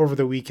 but over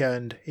the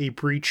weekend, a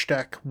Breach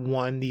deck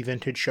won the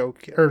Vintage show,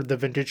 or the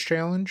Vintage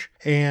Challenge,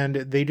 and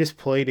they just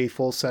played a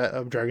full set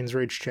of Dragon's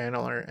Rage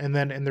Channeler. And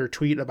then in their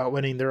tweet about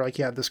winning, they're like,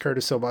 yeah, this card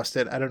is so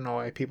busted, I don't know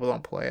why people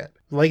don't play it.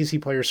 Legacy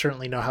players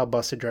certainly know how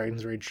busted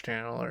Dragon's Rage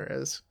Channeler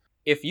is.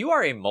 If you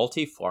are a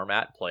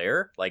multi-format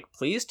player, like,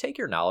 please take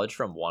your knowledge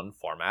from one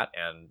format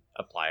and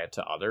apply it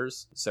to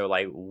others. So,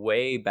 like,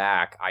 way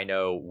back, I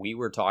know we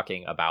were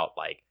talking about,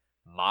 like,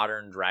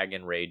 modern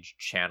Dragon Rage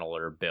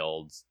Channeler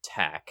builds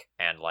tech,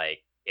 and, like,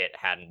 it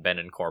hadn't been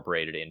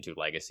incorporated into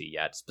Legacy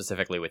yet,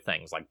 specifically with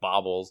things like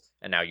Baubles,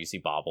 and now you see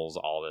Baubles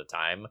all the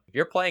time. If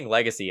you're playing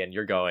Legacy and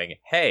you're going,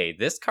 hey,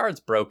 this card's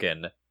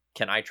broken,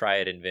 can I try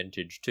it in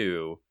Vintage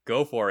too?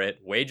 Go for it.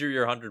 Wager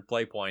your 100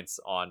 play points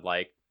on,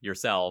 like,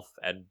 yourself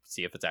and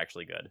see if it's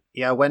actually good.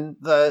 Yeah, when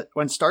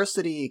Star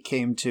City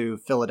came to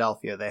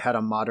Philadelphia, they had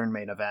a Modern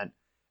main event,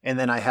 and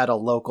then I had a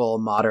local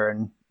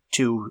Modern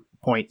 2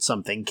 point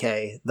something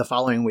K the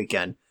following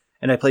weekend,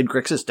 and I played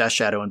Grixis Death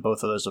Shadow in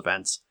both of those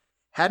events.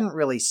 Hadn't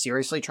really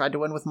seriously tried to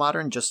win with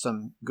Modern, just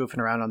some goofing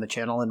around on the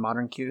channel in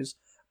Modern queues,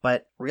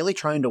 but really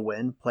trying to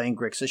win playing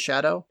Grixis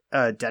Shadow,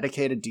 a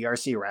dedicated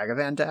DRC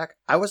Ragavan deck,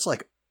 I was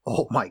like,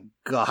 oh my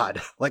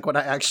god. Like when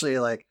I actually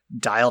like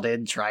dialed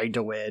in trying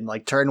to win,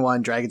 like turn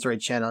 1, Dragon's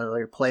Rage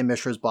Channeler, play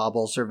Mishra's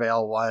Bauble,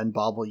 Surveil 1,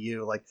 Bauble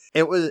U, like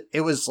it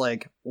was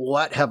like,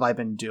 what have I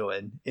been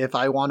doing? If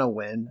I want to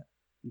win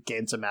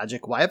games of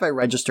Magic, why have I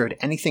registered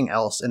anything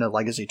else in a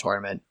Legacy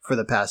tournament for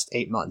the past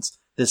 8 months?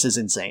 This is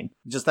insane.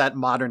 Just that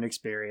Modern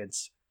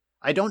experience.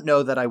 I don't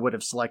know that I would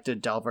have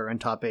selected Delver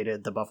and top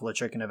 8'd the Buffalo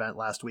Chicken event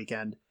last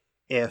weekend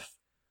if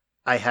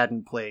I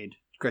hadn't played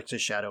Grixis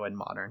Shadow in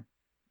Modern.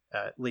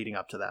 Leading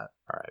up to that.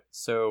 All right.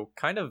 So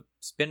kind of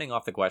spinning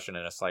off the question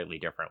in a slightly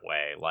different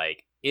way,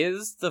 like,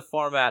 is the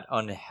format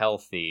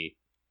unhealthy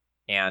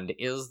and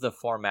is the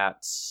format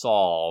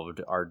solved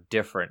are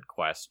different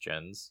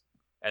questions.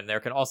 And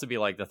there can also be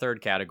like the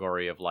third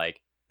category of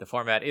like, the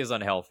format is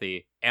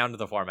unhealthy and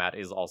the format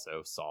is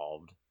also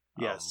solved.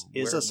 Yes.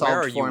 Is a solved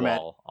where are format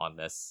you all on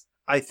this?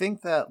 I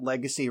think that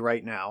Legacy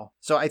right now,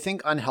 so I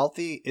think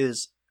unhealthy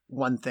is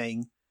one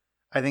thing.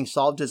 I think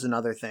solved is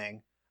another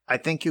thing. I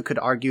think you could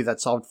argue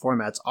that solved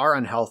formats are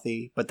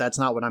unhealthy, but that's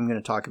not what I'm going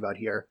to talk about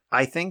here.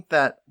 I think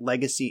that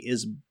Legacy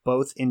is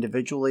both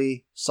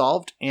individually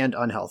solved and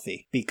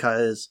unhealthy,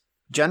 because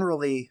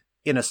generally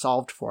in a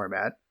solved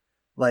format,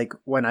 like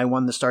when I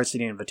won the Star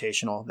City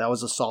Invitational, that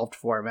was a solved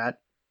format.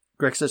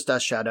 Grixis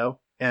Death Shadow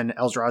and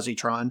Eldrazi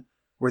Tron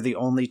were the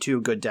only 2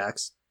 good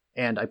decks,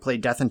 and I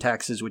played Death and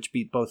Taxes, which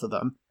beat both of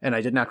them, and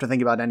I didn't have to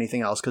think about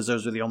anything else because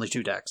those were the only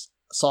 2 decks.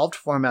 Solved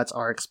formats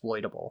are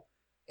exploitable,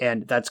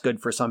 and that's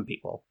good for some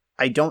people.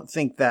 I don't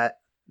think that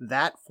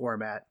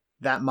format,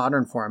 that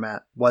Modern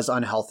format, was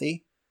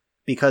unhealthy,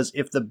 because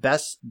if the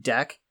best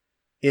deck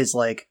is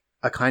like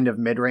a kind of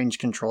mid-range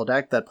control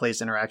deck that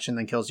plays interaction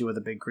then kills you with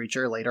a big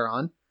creature later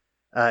on,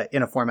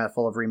 in a format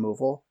full of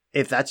removal,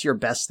 if that's your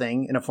best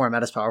thing in a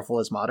format as powerful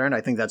as Modern,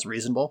 I think that's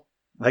reasonable.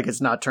 Like,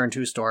 it's not turn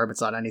 2 Storm,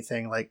 it's not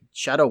anything. Like,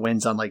 Shadow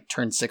wins on like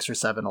turn 6 or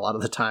 7 a lot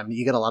of the time.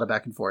 You get a lot of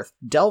back and forth.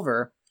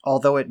 Delver,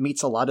 although it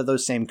meets a lot of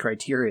those same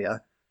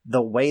criteria,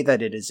 the way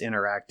that it is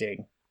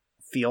interacting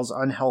feels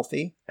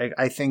unhealthy.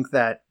 I think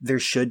that there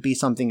should be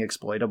something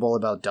exploitable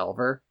about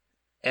Delver,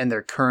 and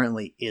there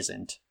currently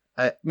isn't.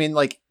 I mean,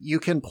 like, you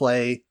could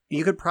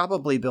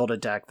probably build a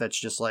deck that's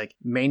just like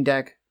main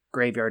deck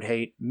Graveyard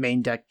Hate,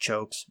 main deck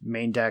Chokes,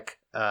 main deck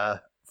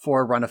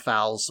 4 Run of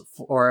Fouls,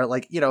 or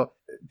like,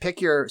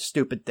 pick your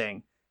stupid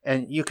thing,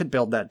 and you could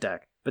build that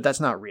deck, but that's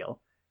not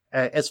real.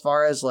 As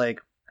far as like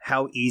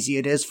how easy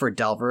it is for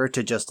Delver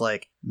to just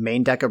like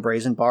main deck a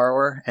Brazen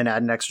Borrower and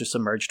add an extra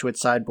Submerge to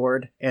its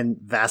sideboard and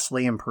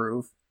vastly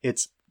improve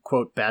its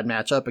quote bad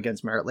matchup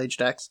against Merit Lage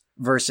decks,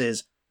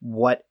 versus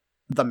what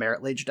the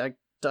Merit Lage deck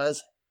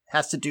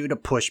has to do to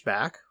push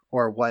back,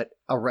 or what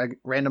a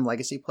random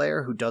Legacy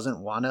player who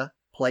doesn't want to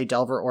play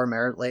Delver or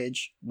Merit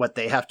Lage, what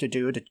they have to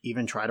do to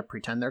even try to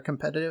pretend they're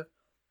competitive.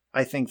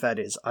 I think that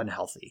is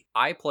unhealthy.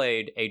 I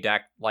played a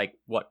deck like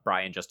what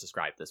Brian just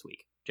described this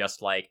week.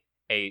 Just like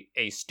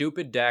a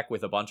stupid deck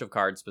with a bunch of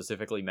cards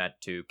specifically meant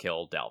to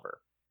kill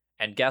Delver.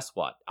 And guess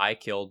what? I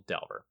killed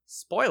Delver.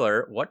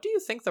 Spoiler, what do you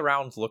think the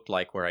rounds looked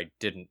like where I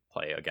didn't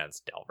play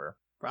against Delver?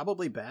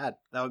 Probably bad.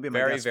 That would be my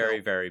very, guess, very,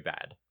 Phil. very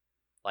bad.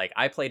 Like,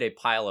 I played a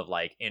pile of,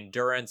 like,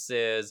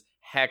 Endurances,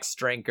 Hex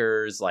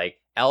Drinkers, like,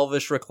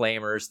 Elvish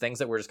Reclaimers, things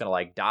that were just going to,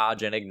 like,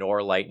 dodge and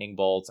ignore Lightning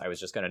Bolts. I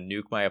was just going to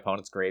nuke my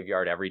opponent's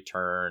graveyard every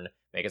turn,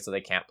 make it so they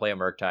can't play a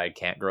Murktide,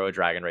 can't grow a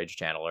Dragon Rage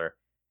Channeler.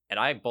 And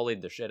I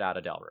bullied the shit out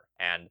of Delver.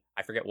 And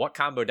I forget what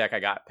combo deck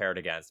I got paired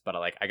against, but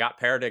I got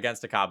paired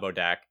against a combo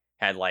deck,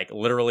 had, like,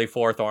 literally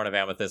 4 Thorn of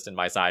Amethyst in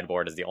my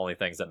sideboard as the only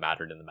things that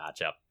mattered in the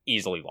matchup.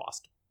 Easily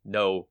lost.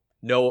 No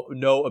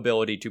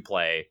ability to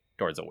play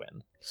towards a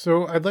win.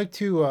 So I'd like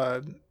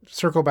to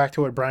circle back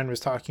to what Brian was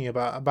talking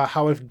about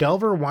how if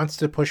Delver wants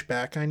to push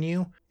back on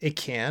you, it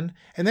can.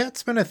 And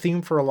that's been a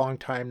theme for a long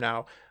time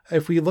now.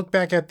 If we look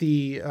back at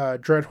the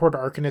Dreadhorde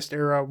Arcanist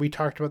era, we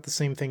talked about the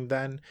same thing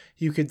then.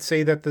 You could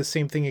say that the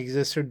same thing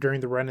existed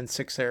during the Wrenn and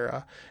 6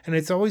 era. And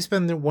it's always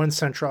been the one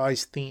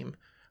centralized theme.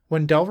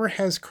 When Delver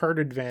has card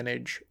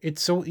advantage,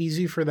 it's so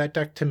easy for that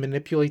deck to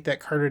manipulate that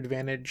card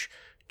advantage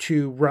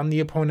to run the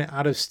opponent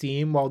out of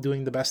steam while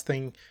doing the best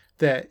thing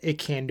that it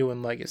can do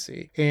in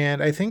Legacy.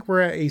 And I think we're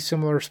at a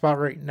similar spot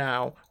right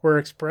now where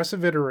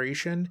Expressive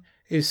Iteration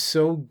is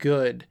so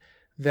good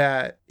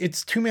that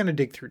it's 2-mana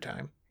dig through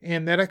time.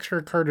 And that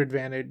extra card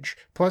advantage,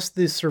 plus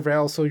the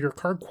Surveil, so your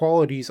card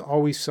quality is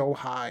always so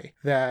high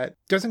that it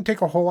doesn't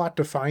take a whole lot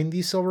to find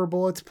these silver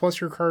bullets, plus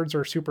your cards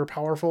are super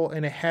powerful,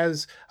 and it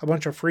has a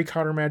bunch of free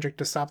counter magic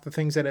to stop the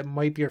things that it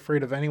might be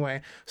afraid of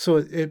anyway. So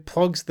it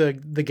plugs the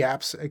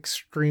gaps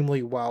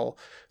extremely well.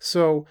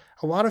 So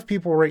a lot of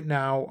people right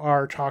now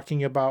are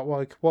talking about,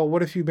 like, well,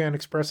 what if you ban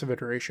expressive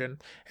iteration?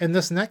 In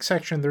this next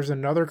section, there's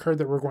another card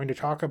that we're going to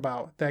talk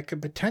about that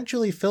could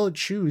potentially fill its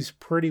shoes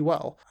pretty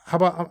well. How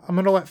about, I'm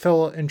going to let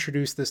Phil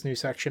introduce this new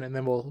section, and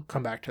then we'll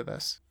come back to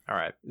this. All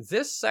right.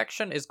 This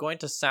section is going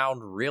to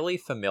sound really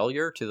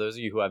familiar to those of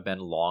you who have been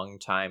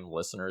longtime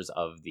listeners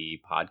of the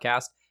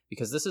podcast,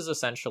 because this is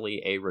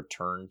essentially a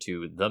return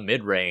to the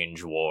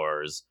Mid-Range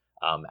Wars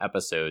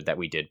episode that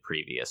we did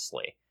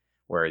previously,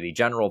 where the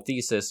general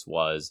thesis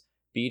was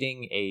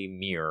beating a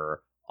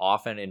mirror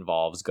often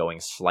involves going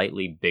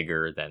slightly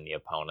bigger than the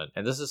opponent.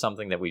 And this is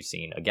something that we've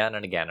seen again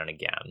and again and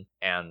again.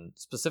 And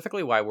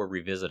specifically why we're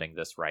revisiting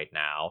this right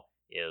now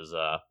is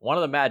one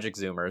of the Magic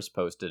Zoomers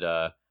posted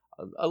a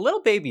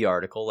little baby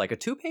article, like a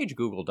 2-page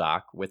Google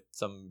Doc with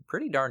some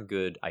pretty darn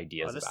good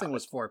ideas about it. This thing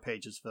was 4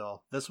 pages,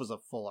 Phil. This was a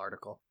full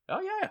article.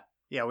 Oh, yeah.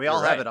 Yeah, we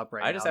all have it up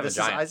right now. I just have this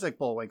a giant... is Isaac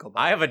Bullwinkle.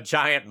 I have a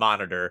giant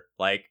monitor.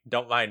 Like,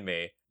 don't mind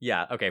me.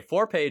 Yeah, okay,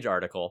 4-page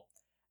article.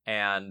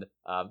 And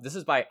this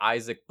is by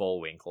Isaac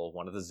Bullwinkle,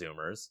 one of the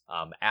Zoomers,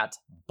 at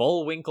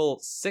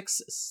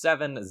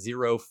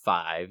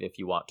Bullwinkle6705, if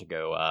you want to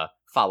go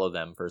follow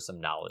them for some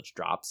knowledge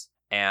drops.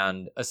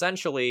 And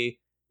essentially,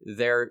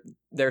 their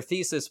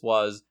thesis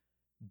was,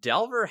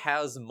 Delver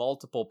has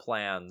multiple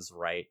plans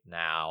right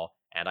now,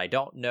 and I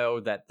don't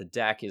know that the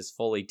deck is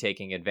fully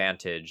taking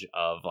advantage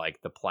of, like,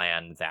 the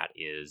plan that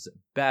is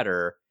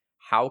better.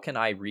 How can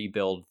I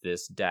rebuild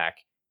this deck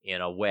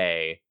in a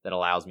way that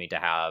allows me to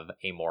have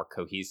a more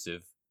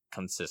cohesive,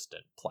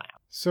 consistent plan?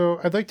 So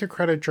I'd like to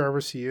credit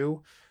Jarvis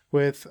Yu.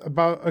 With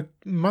about a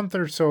month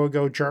or so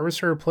ago, Jarvis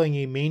started playing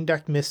a main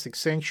deck Mystic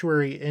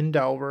Sanctuary in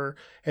Delver,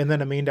 and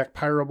then a main deck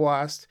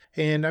Pyroblast.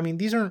 And I mean,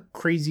 these aren't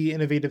crazy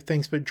innovative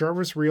things, but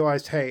Jarvis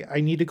realized, hey,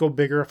 I need to go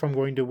bigger if I'm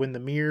going to win the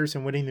mirrors,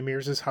 and winning the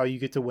mirrors is how you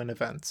get to win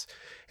events.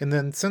 And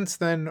then since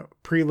then,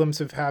 prelims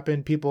have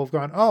happened, people have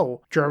gone,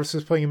 oh, Jarvis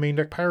is playing a main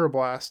deck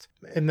Pyroblast.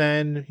 And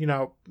then, you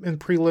know, in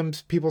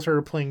prelims, people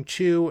started playing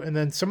 2, and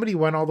then somebody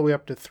went all the way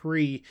up to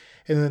 3,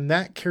 and then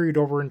that carried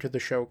over into the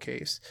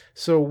showcase.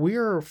 So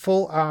we're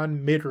full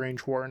on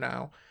mid-range war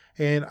now.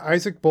 And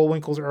Isaac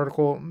Bullwinkle's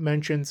article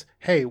mentions,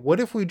 hey, what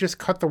if we just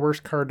cut the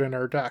worst card in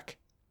our deck?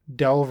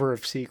 Delver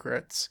of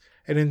Secrets.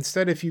 And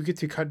instead, if you get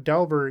to cut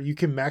Delver, you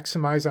can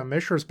maximize on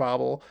Mishra's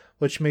Bauble,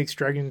 which makes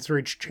Dragon's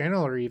Rage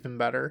Channeler even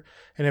better.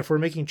 And if we're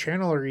making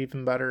Channeler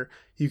even better,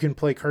 you can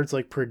play cards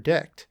like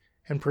Predict.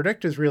 And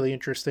Predict is really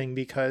interesting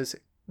because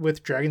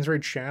with Dragon's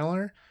Rage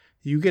Channeler,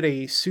 you get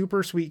a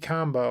super sweet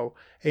combo.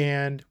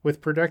 And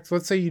with Predict,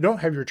 let's say you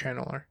don't have your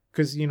Channeler,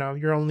 because, you know,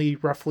 you're only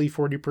roughly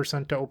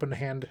 40% to open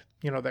hand,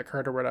 you know, that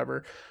card or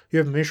whatever. You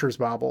have Mishra's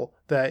Bauble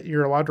that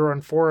you're allowed to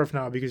run 4 of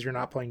now because you're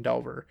not playing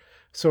Delver.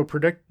 So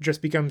Predict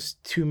just becomes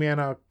 2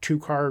 mana, 2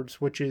 cards,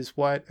 which is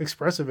what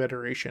Expressive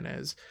Iteration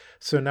is.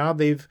 So now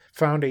they've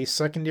found a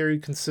secondary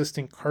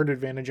consistent card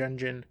advantage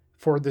engine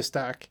for this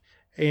deck.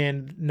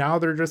 And now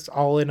they're just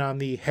all in on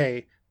the,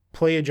 hey,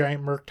 play a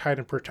giant Murktide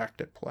and protect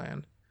it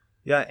plan.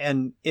 Yeah,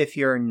 and if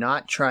you're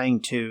not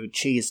trying to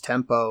cheese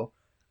tempo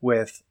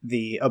with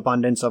the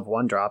abundance of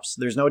 1-drops,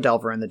 there's no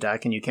Delver in the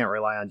deck, and you can't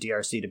rely on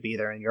DRC to be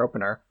there in your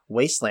opener.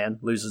 Wasteland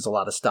loses a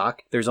lot of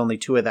stock. There's only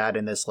 2 of that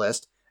in this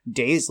list.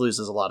 Daze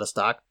loses a lot of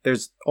stock.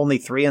 There's only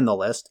 3 in the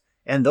list.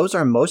 And those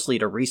are mostly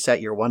to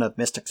reset your 1 of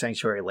Mystic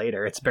Sanctuary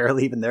later. It's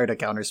barely even there to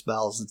counter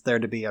spells. It's there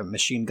to be a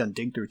machine gun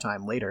dig through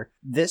time later.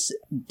 This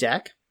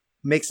deck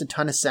makes a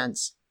ton of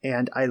sense,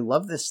 and I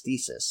love this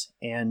thesis.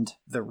 And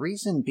the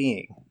reason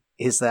being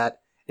is that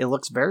it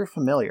looks very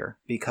familiar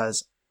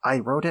because I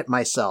wrote it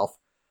myself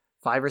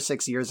 5 or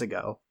 6 years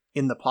ago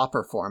in the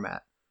Pauper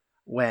format,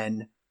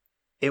 when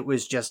it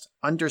was just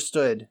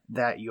understood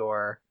that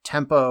your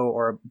tempo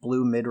or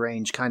blue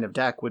mid-range kind of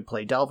deck would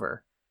play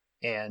Delver.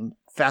 And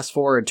fast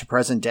forward to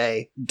present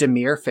day,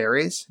 Dimir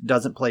Fairies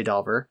doesn't play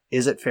Delver.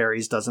 Izzet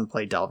Fairies doesn't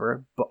play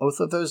Delver. Both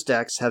of those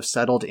decks have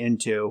settled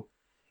into,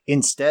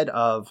 instead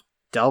of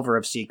Delver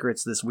of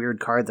Secrets, this weird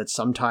card that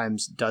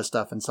sometimes does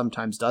stuff and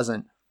sometimes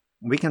doesn't,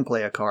 we can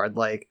play a card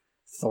like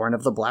Thorn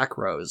of the Black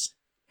Rose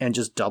and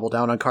just double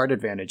down on card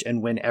advantage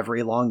and win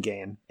every long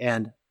game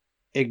and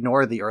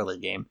ignore the early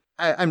game.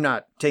 I'm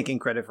not taking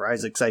credit for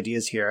Isaac's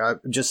ideas here.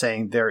 I'm just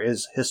saying there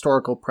is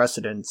historical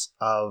precedence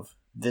of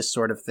this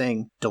sort of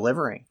thing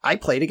delivering. I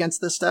played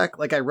against this deck.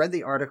 Like, I read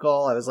the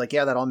article, I was like,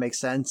 yeah, that all makes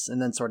sense, and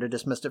then sort of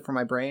dismissed it from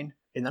my brain.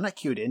 And then I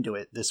queued into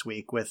it this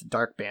week with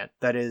Darkbant.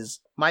 That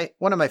is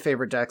one of my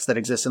favorite decks that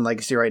exists in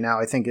Legacy right now.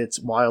 I think it's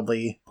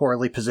wildly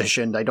poorly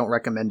positioned. I don't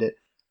recommend it.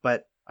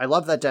 But I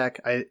love that deck.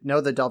 I know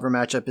the Delver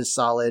matchup is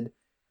solid.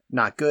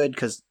 Not good,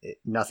 because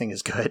nothing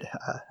is good.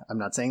 I'm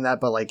not saying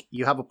that, but like,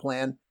 you have a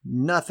plan.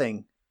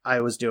 Nothing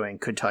I was doing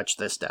could touch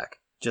this deck.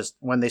 Just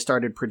when they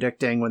started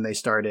predicting, when they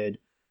started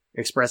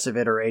expressive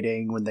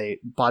iterating, when they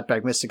bought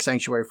back Mystic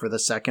Sanctuary for the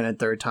 2nd and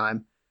 3rd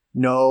time,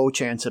 no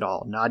chance at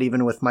all. Not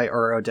even with my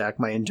Uro deck,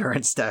 my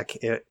Endurance deck.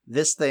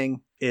 This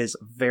thing is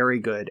very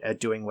good at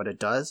doing what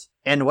it does.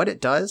 And what it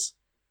does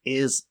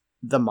is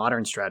the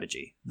modern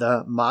strategy.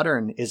 The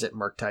modern Izzet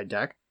Murktide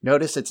deck.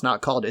 Notice it's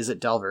not called Izzet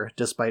Delver,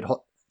 despite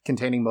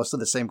containing most of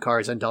the same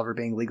cards and Delver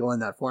being legal in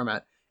that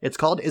format. It's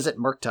called Izzet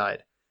Murktide,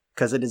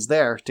 because it is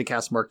there to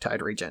cast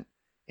Murktide Regent.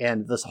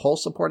 And this whole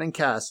supporting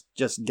cast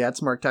just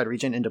gets Murktide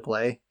Regent into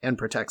play and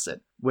protects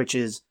it, which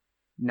is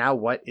now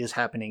what is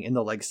happening in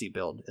the Legacy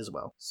build as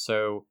well.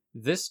 So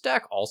this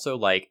deck also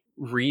like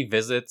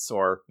revisits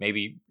or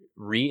maybe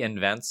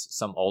reinvents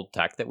some old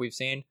tech that we've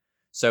seen.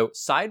 So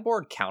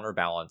sideboard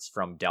counterbalance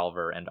from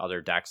Delver and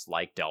other decks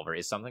like Delver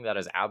is something that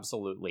has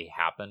absolutely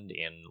happened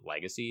in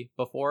Legacy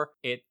before.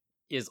 It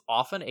is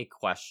often a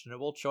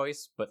questionable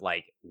choice, but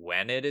like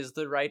when it is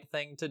the right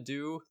thing to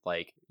do,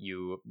 like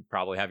you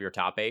probably have your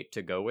top 8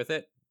 to go with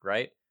it,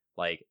 right?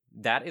 Like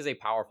that is a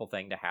powerful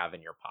thing to have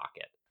in your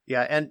pocket.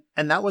 Yeah,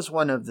 and that was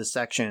one of the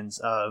sections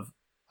of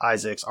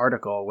Isaac's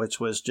article, which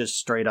was just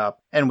straight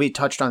up, and we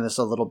touched on this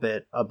a little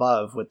bit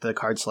above with the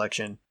card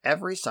selection.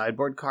 Every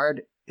sideboard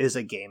card is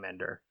a game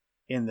ender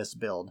in this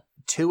build.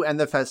 2 End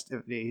the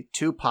Festivity,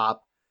 2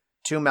 Pop,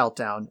 2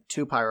 Meltdown,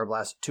 2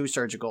 Pyroblast, 2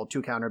 Surgical,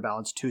 2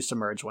 Counterbalance, 2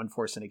 Submerge, 1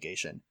 Force of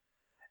Negation.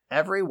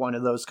 Every one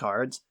of those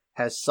cards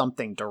has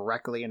something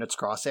directly in its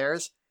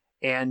crosshairs,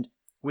 and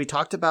we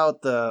talked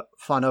about the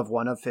fun of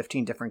 1 of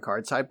 15 different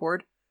card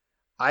sideboard.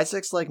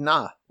 Isaac's like,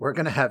 nah, we're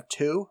going to have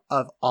 2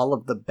 of all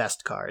of the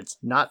best cards,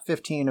 not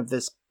 15 of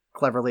this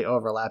cleverly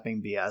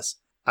overlapping BS.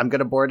 I'm going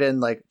to board in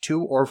like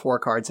 2 or 4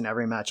 cards in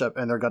every matchup,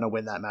 and they're going to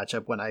win that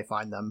matchup when I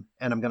find them,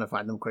 and I'm going to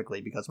find them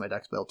quickly because my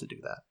deck's built to do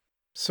that.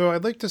 So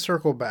I'd like to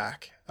circle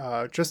back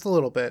just a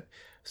little bit.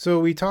 So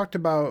we talked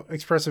about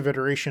Expressive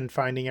Iteration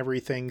finding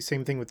everything,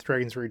 same thing with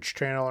Dragon's Rage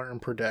Channeler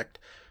and Predict.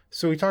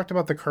 So we talked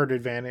about the card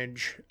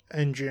advantage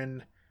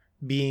engine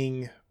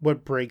being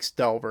what breaks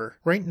Delver.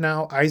 Right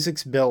now,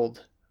 Isaac's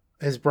build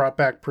has brought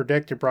back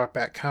Predict, it brought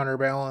back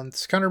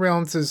Counterbalance.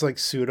 Counterbalance is like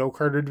pseudo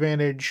card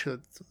advantage.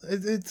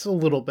 It's a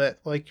little bit,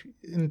 like,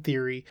 in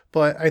theory.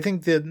 But I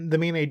think the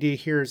main idea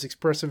here is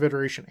Expressive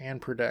Iteration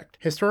and Predict.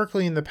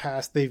 Historically, in the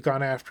past, they've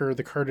gone after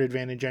the card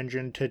advantage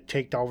engine to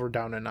take Delver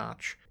down a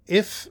notch.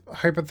 If,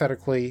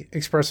 hypothetically,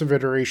 Expressive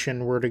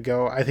Iteration were to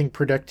go, I think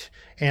Predict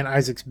and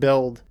Isaac's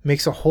build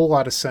makes a whole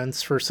lot of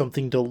sense for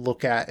something to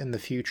look at in the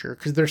future,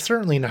 because they're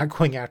certainly not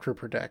going after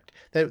Predict.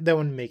 That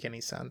wouldn't make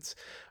any sense.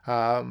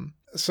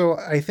 So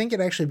I think it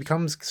actually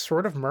becomes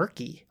sort of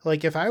murky.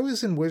 Like, if I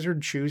was in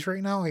Wizard shoes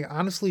right now, I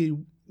honestly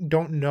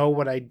don't know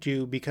what I'd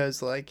do,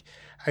 because, like,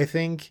 I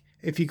think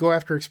if you go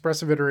after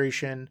Expressive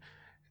Iteration,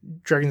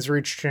 Dragon's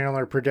Rage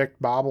Channeler,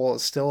 Predict, Bobble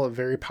is still a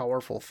very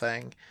powerful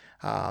thing.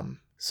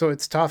 So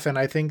it's tough, and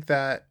I think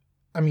that,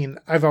 I mean,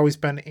 I've always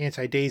been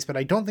anti-Daze, but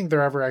I don't think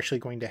they're ever actually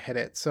going to hit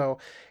it. So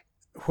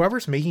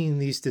whoever's making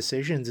these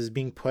decisions is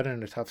being put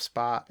in a tough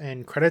spot,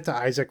 and credit to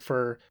Isaac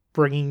for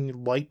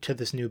bringing light to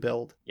this new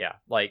build. Yeah,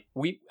 like,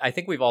 I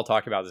think we've all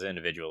talked about this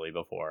individually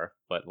before,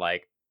 but,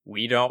 like,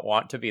 we don't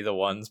want to be the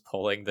ones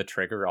pulling the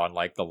trigger on,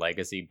 like, the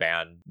Legacy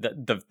ban,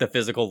 the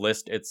physical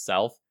list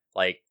itself.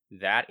 Like,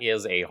 that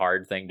is a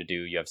hard thing to do.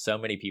 You have so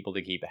many people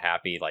to keep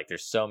happy. Like,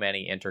 there's so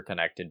many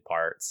interconnected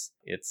parts.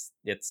 It's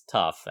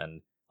tough,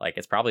 and, like,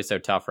 it's probably so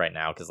tough right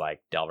now because,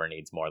 like, Delver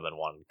needs more than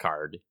one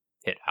card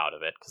hit out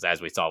of it, because as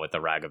we saw with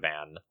the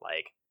Ragavan,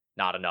 like,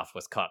 not enough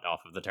was cut off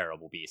of the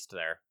Terrible Beast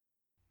there.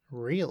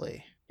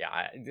 Really?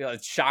 Yeah,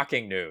 it's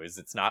shocking news.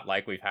 It's not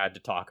like we've had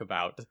to talk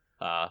about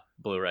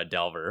Blue Red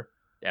Delver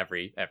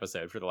every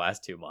episode for the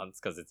last 2 months,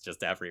 because it's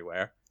just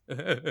everywhere.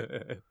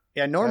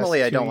 Yeah,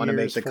 normally I don't want to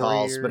make years, the 4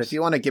 calls, years. but if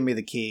you want to give me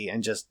the key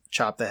and just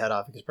chop the head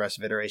off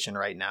Expressive Iteration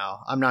right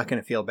now, I'm not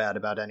going to feel bad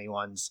about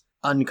anyone's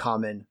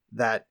uncommon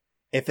that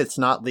if it's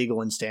not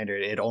legal in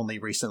Standard, it only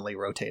recently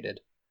rotated.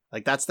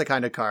 Like, that's the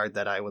kind of card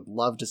that I would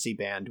love to see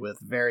banned with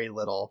very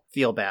little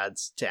feel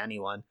bads to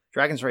anyone.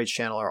 Dragon's Rage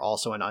Channeler are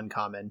also an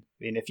uncommon.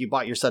 I mean, if you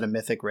bought your set of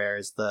Mythic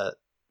Rares, the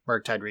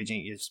Murktide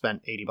Regent, you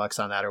spent $80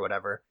 on that or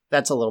whatever,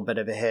 that's a little bit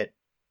of a hit.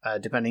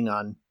 Depending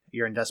on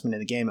your investment in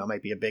the game, it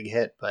might be a big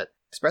hit, but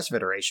Expressive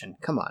Iteration,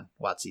 come on,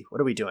 WotC,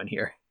 what are we doing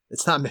here?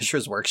 It's not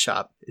Mishra's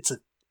Workshop. It's an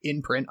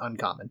in-print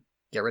uncommon.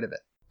 Get rid of it.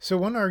 So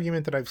one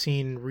argument that I've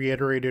seen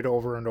reiterated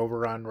over and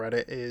over on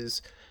Reddit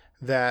is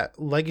that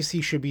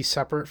Legacy should be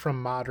separate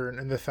from Modern,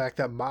 and the fact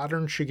that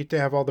Modern should get to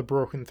have all the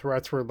broken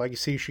threats where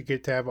Legacy should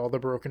get to have all the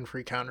broken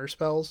free counter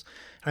spells.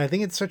 And I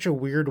think it's such a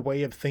weird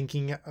way of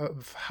thinking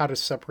of how to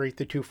separate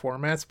the two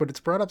formats, but it's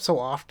brought up so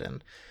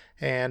often.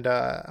 And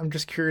I'm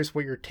just curious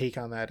what your take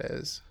on that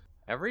is.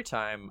 Every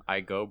time I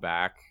go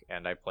back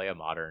and I play a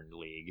Modern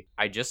League,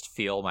 I just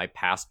feel my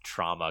past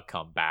trauma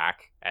come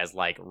back as,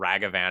 like,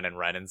 Ragavan and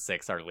Ren and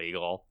 6 are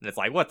legal. And it's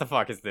like, what the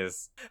fuck is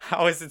this?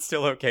 How is it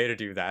still okay to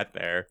do that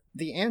there?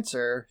 The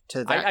answer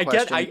to that I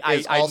question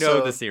is I also,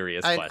 know the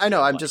serious question. I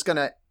know, I'm like, just going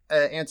to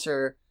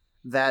answer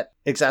that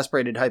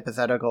exasperated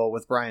hypothetical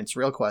with Bryant's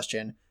real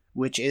question,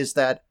 which is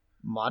that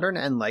Modern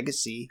and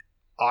Legacy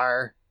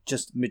are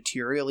just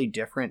materially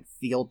different,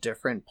 feel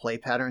different, play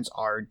patterns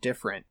are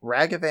different.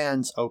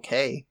 Ragavan's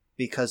okay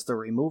because the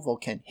removal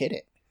can hit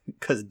it,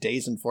 because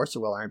Daze and Force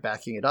of Will aren't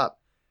backing it up.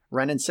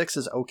 Ren and 6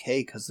 is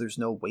okay because there's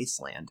no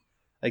Wasteland.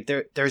 Like,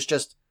 there's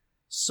just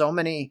so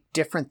many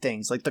different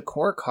things. Like, the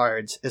core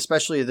cards,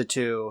 especially the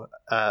two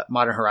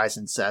Modern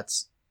Horizon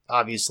sets,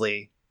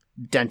 obviously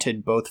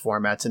dented both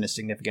formats in a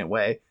significant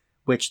way,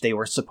 which they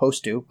were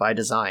supposed to by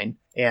design.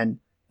 And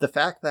the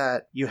fact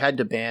that you had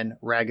to ban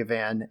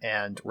Ragavan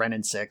and Wrenn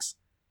and 6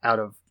 out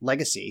of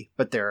Legacy,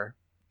 but they're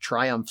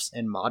triumphs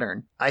in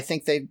Modern, I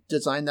think they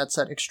designed that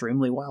set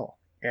extremely well.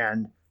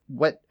 And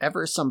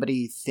whatever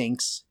somebody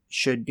thinks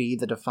should be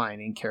the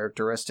defining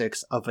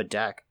characteristics of a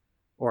deck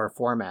or a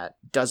format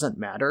doesn't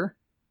matter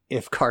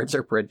if cards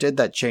are printed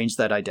that change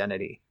that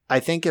identity. I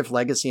think if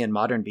Legacy and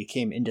Modern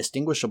became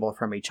indistinguishable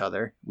from each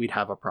other, we'd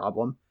have a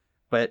problem.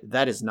 But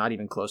that is not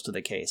even close to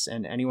the case,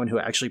 and anyone who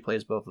actually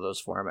plays both of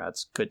those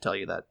formats could tell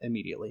you that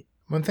immediately.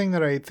 One thing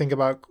that I think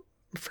about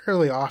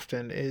fairly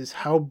often is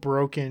how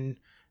broken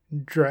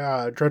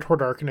Dreadhorde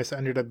Arcanist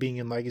ended up being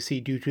in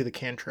Legacy due to the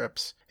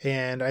cantrips.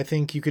 And I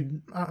think you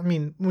could,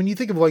 when you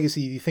think of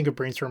Legacy, you think of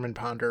Brainstorm and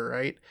Ponder,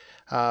 right?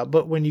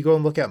 But when you go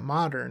and look at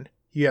Modern,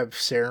 you have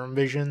Serum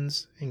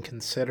Visions and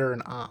Consider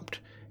and Opt.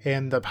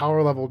 And the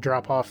power level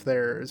drop off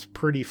there is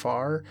pretty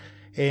far.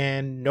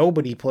 And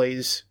nobody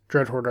plays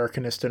Dreadhorde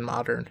Arcanist in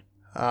Modern.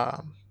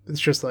 It's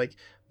just like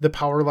the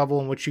power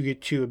level in which you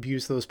get to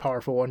abuse those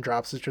powerful one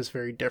drops is just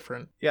very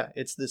different. Yeah,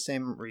 it's the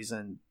same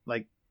reason,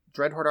 like,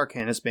 Dreadhorde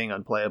Arcanist being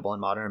unplayable in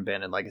Modern and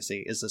banned in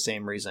Legacy is the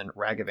same reason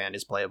Ragavan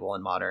is playable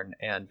in Modern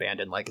and banned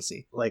in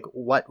Legacy. Like,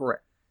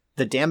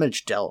 the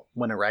damage dealt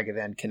when a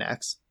Ragavan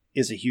connects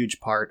is a huge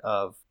part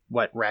of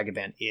what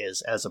Ragavan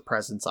is as a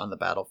presence on the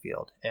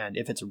battlefield. And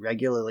if it's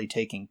regularly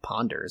taking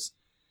Ponders,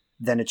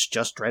 then it's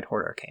just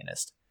Dreadhorde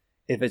Arcanist.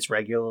 If it's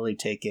regularly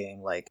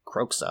taking, like,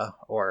 Kroxa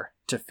or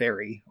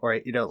Teferi,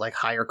 or, like,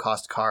 higher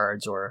cost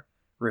cards or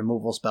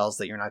removal spells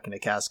that you're not going to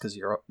cast because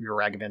your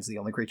Ragavan's the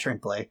only creature in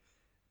play,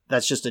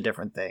 that's just a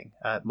different thing.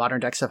 Modern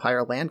decks have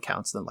higher land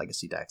counts than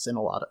Legacy decks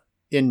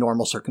in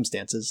normal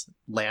circumstances,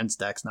 lands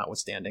decks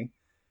notwithstanding.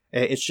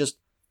 It's just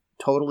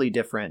totally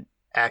different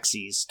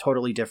axes,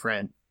 totally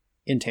different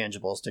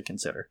intangibles to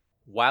consider.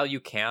 While you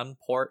can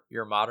port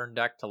your Modern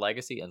deck to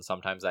Legacy, and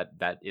sometimes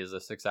that is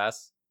a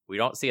success, we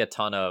don't see a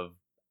ton of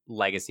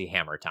Legacy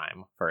Hammer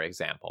Time, for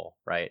example,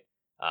 right?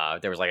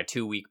 There was like a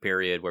 2-week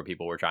period where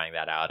people were trying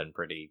that out and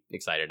pretty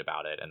excited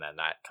about it, and then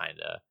that kind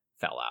of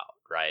fell out,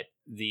 right?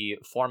 The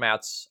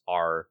formats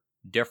are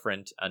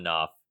different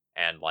enough,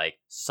 and like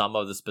some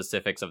of the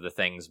specifics of the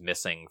things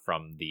missing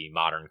from the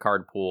Modern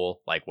card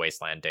pool, like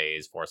Wasteland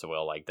Days, Force of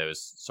Will, like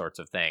those sorts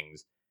of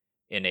things,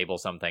 enable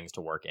some things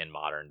to work in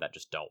Modern that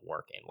just don't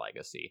work in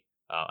Legacy.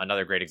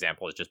 Another great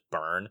example is just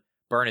Burn.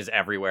 Burn is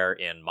everywhere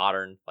in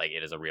Modern. Like,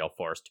 it is a real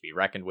force to be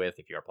reckoned with.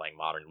 If you're playing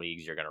Modern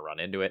leagues, you're going to run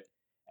into it.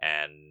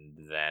 And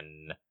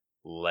then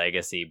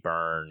Legacy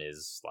Burn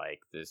is like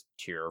this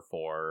tier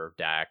 4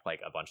 deck. Like,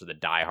 a bunch of the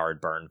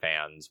diehard Burn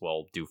fans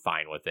will do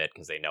fine with it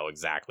because they know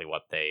exactly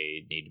what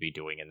they need to be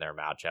doing in their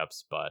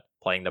matchups. But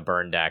playing the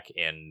Burn deck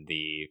in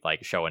the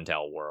like show and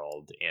tell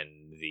world,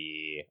 in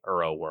the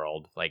Uro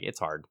world, like, it's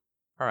hard.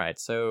 All right,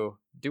 so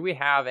do we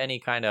have any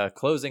kind of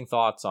closing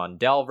thoughts on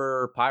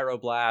Delver,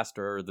 Pyroblast,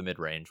 or the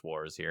mid-range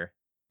wars here?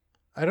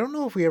 I don't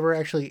know if we ever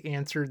actually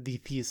answered the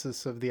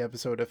thesis of the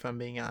episode, if I'm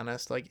being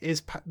honest. Like, is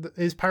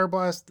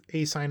Pyroblast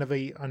a sign of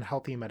a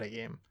unhealthy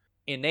metagame?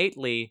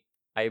 Innately,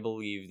 I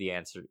believe the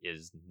answer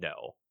is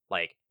no.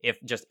 Like,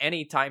 if just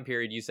any time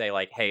period you say,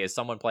 like, hey, is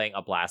someone playing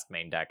a Blast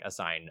main deck a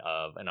sign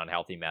of an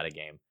unhealthy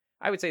metagame?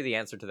 I would say the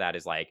answer to that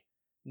is, like,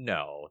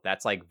 no.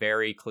 That's, like,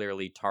 very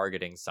clearly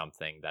targeting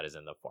something that is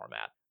in the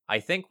format.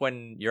 I think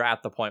when you're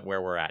at the point where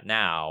we're at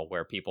now,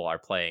 where people are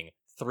playing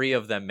 3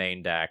 of them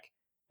main deck,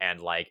 and,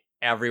 like,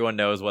 everyone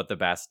knows what the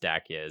best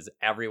deck is,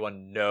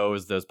 everyone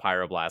knows those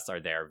Pyroblasts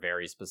are there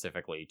very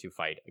specifically to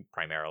fight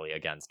primarily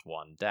against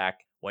one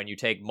deck. When you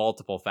take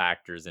multiple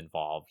factors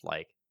involved,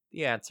 like,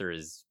 the answer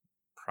is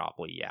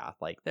probably yeah.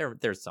 Like,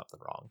 there's something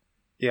wrong.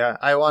 Yeah,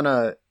 I want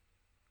to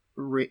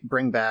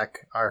bring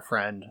back our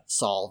friend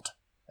Solved.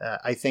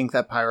 I think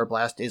that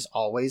Pyroblast is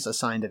always a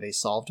sign of a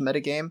solved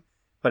metagame,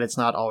 but it's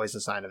not always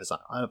a sign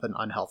of an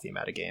unhealthy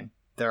metagame.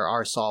 There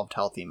are solved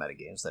healthy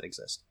metagames that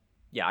exist.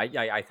 Yeah,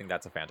 I think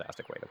that's a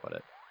fantastic way to put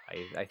it.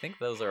 I think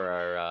those are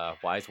our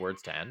wise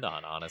words to end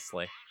on,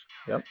 honestly.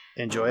 Yep.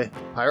 Enjoy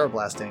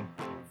Pyroblasting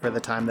for the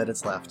time that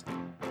it's left.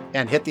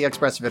 And hit the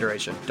Expressive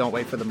Iteration. Don't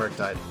wait for the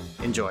Murktide.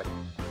 Enjoy.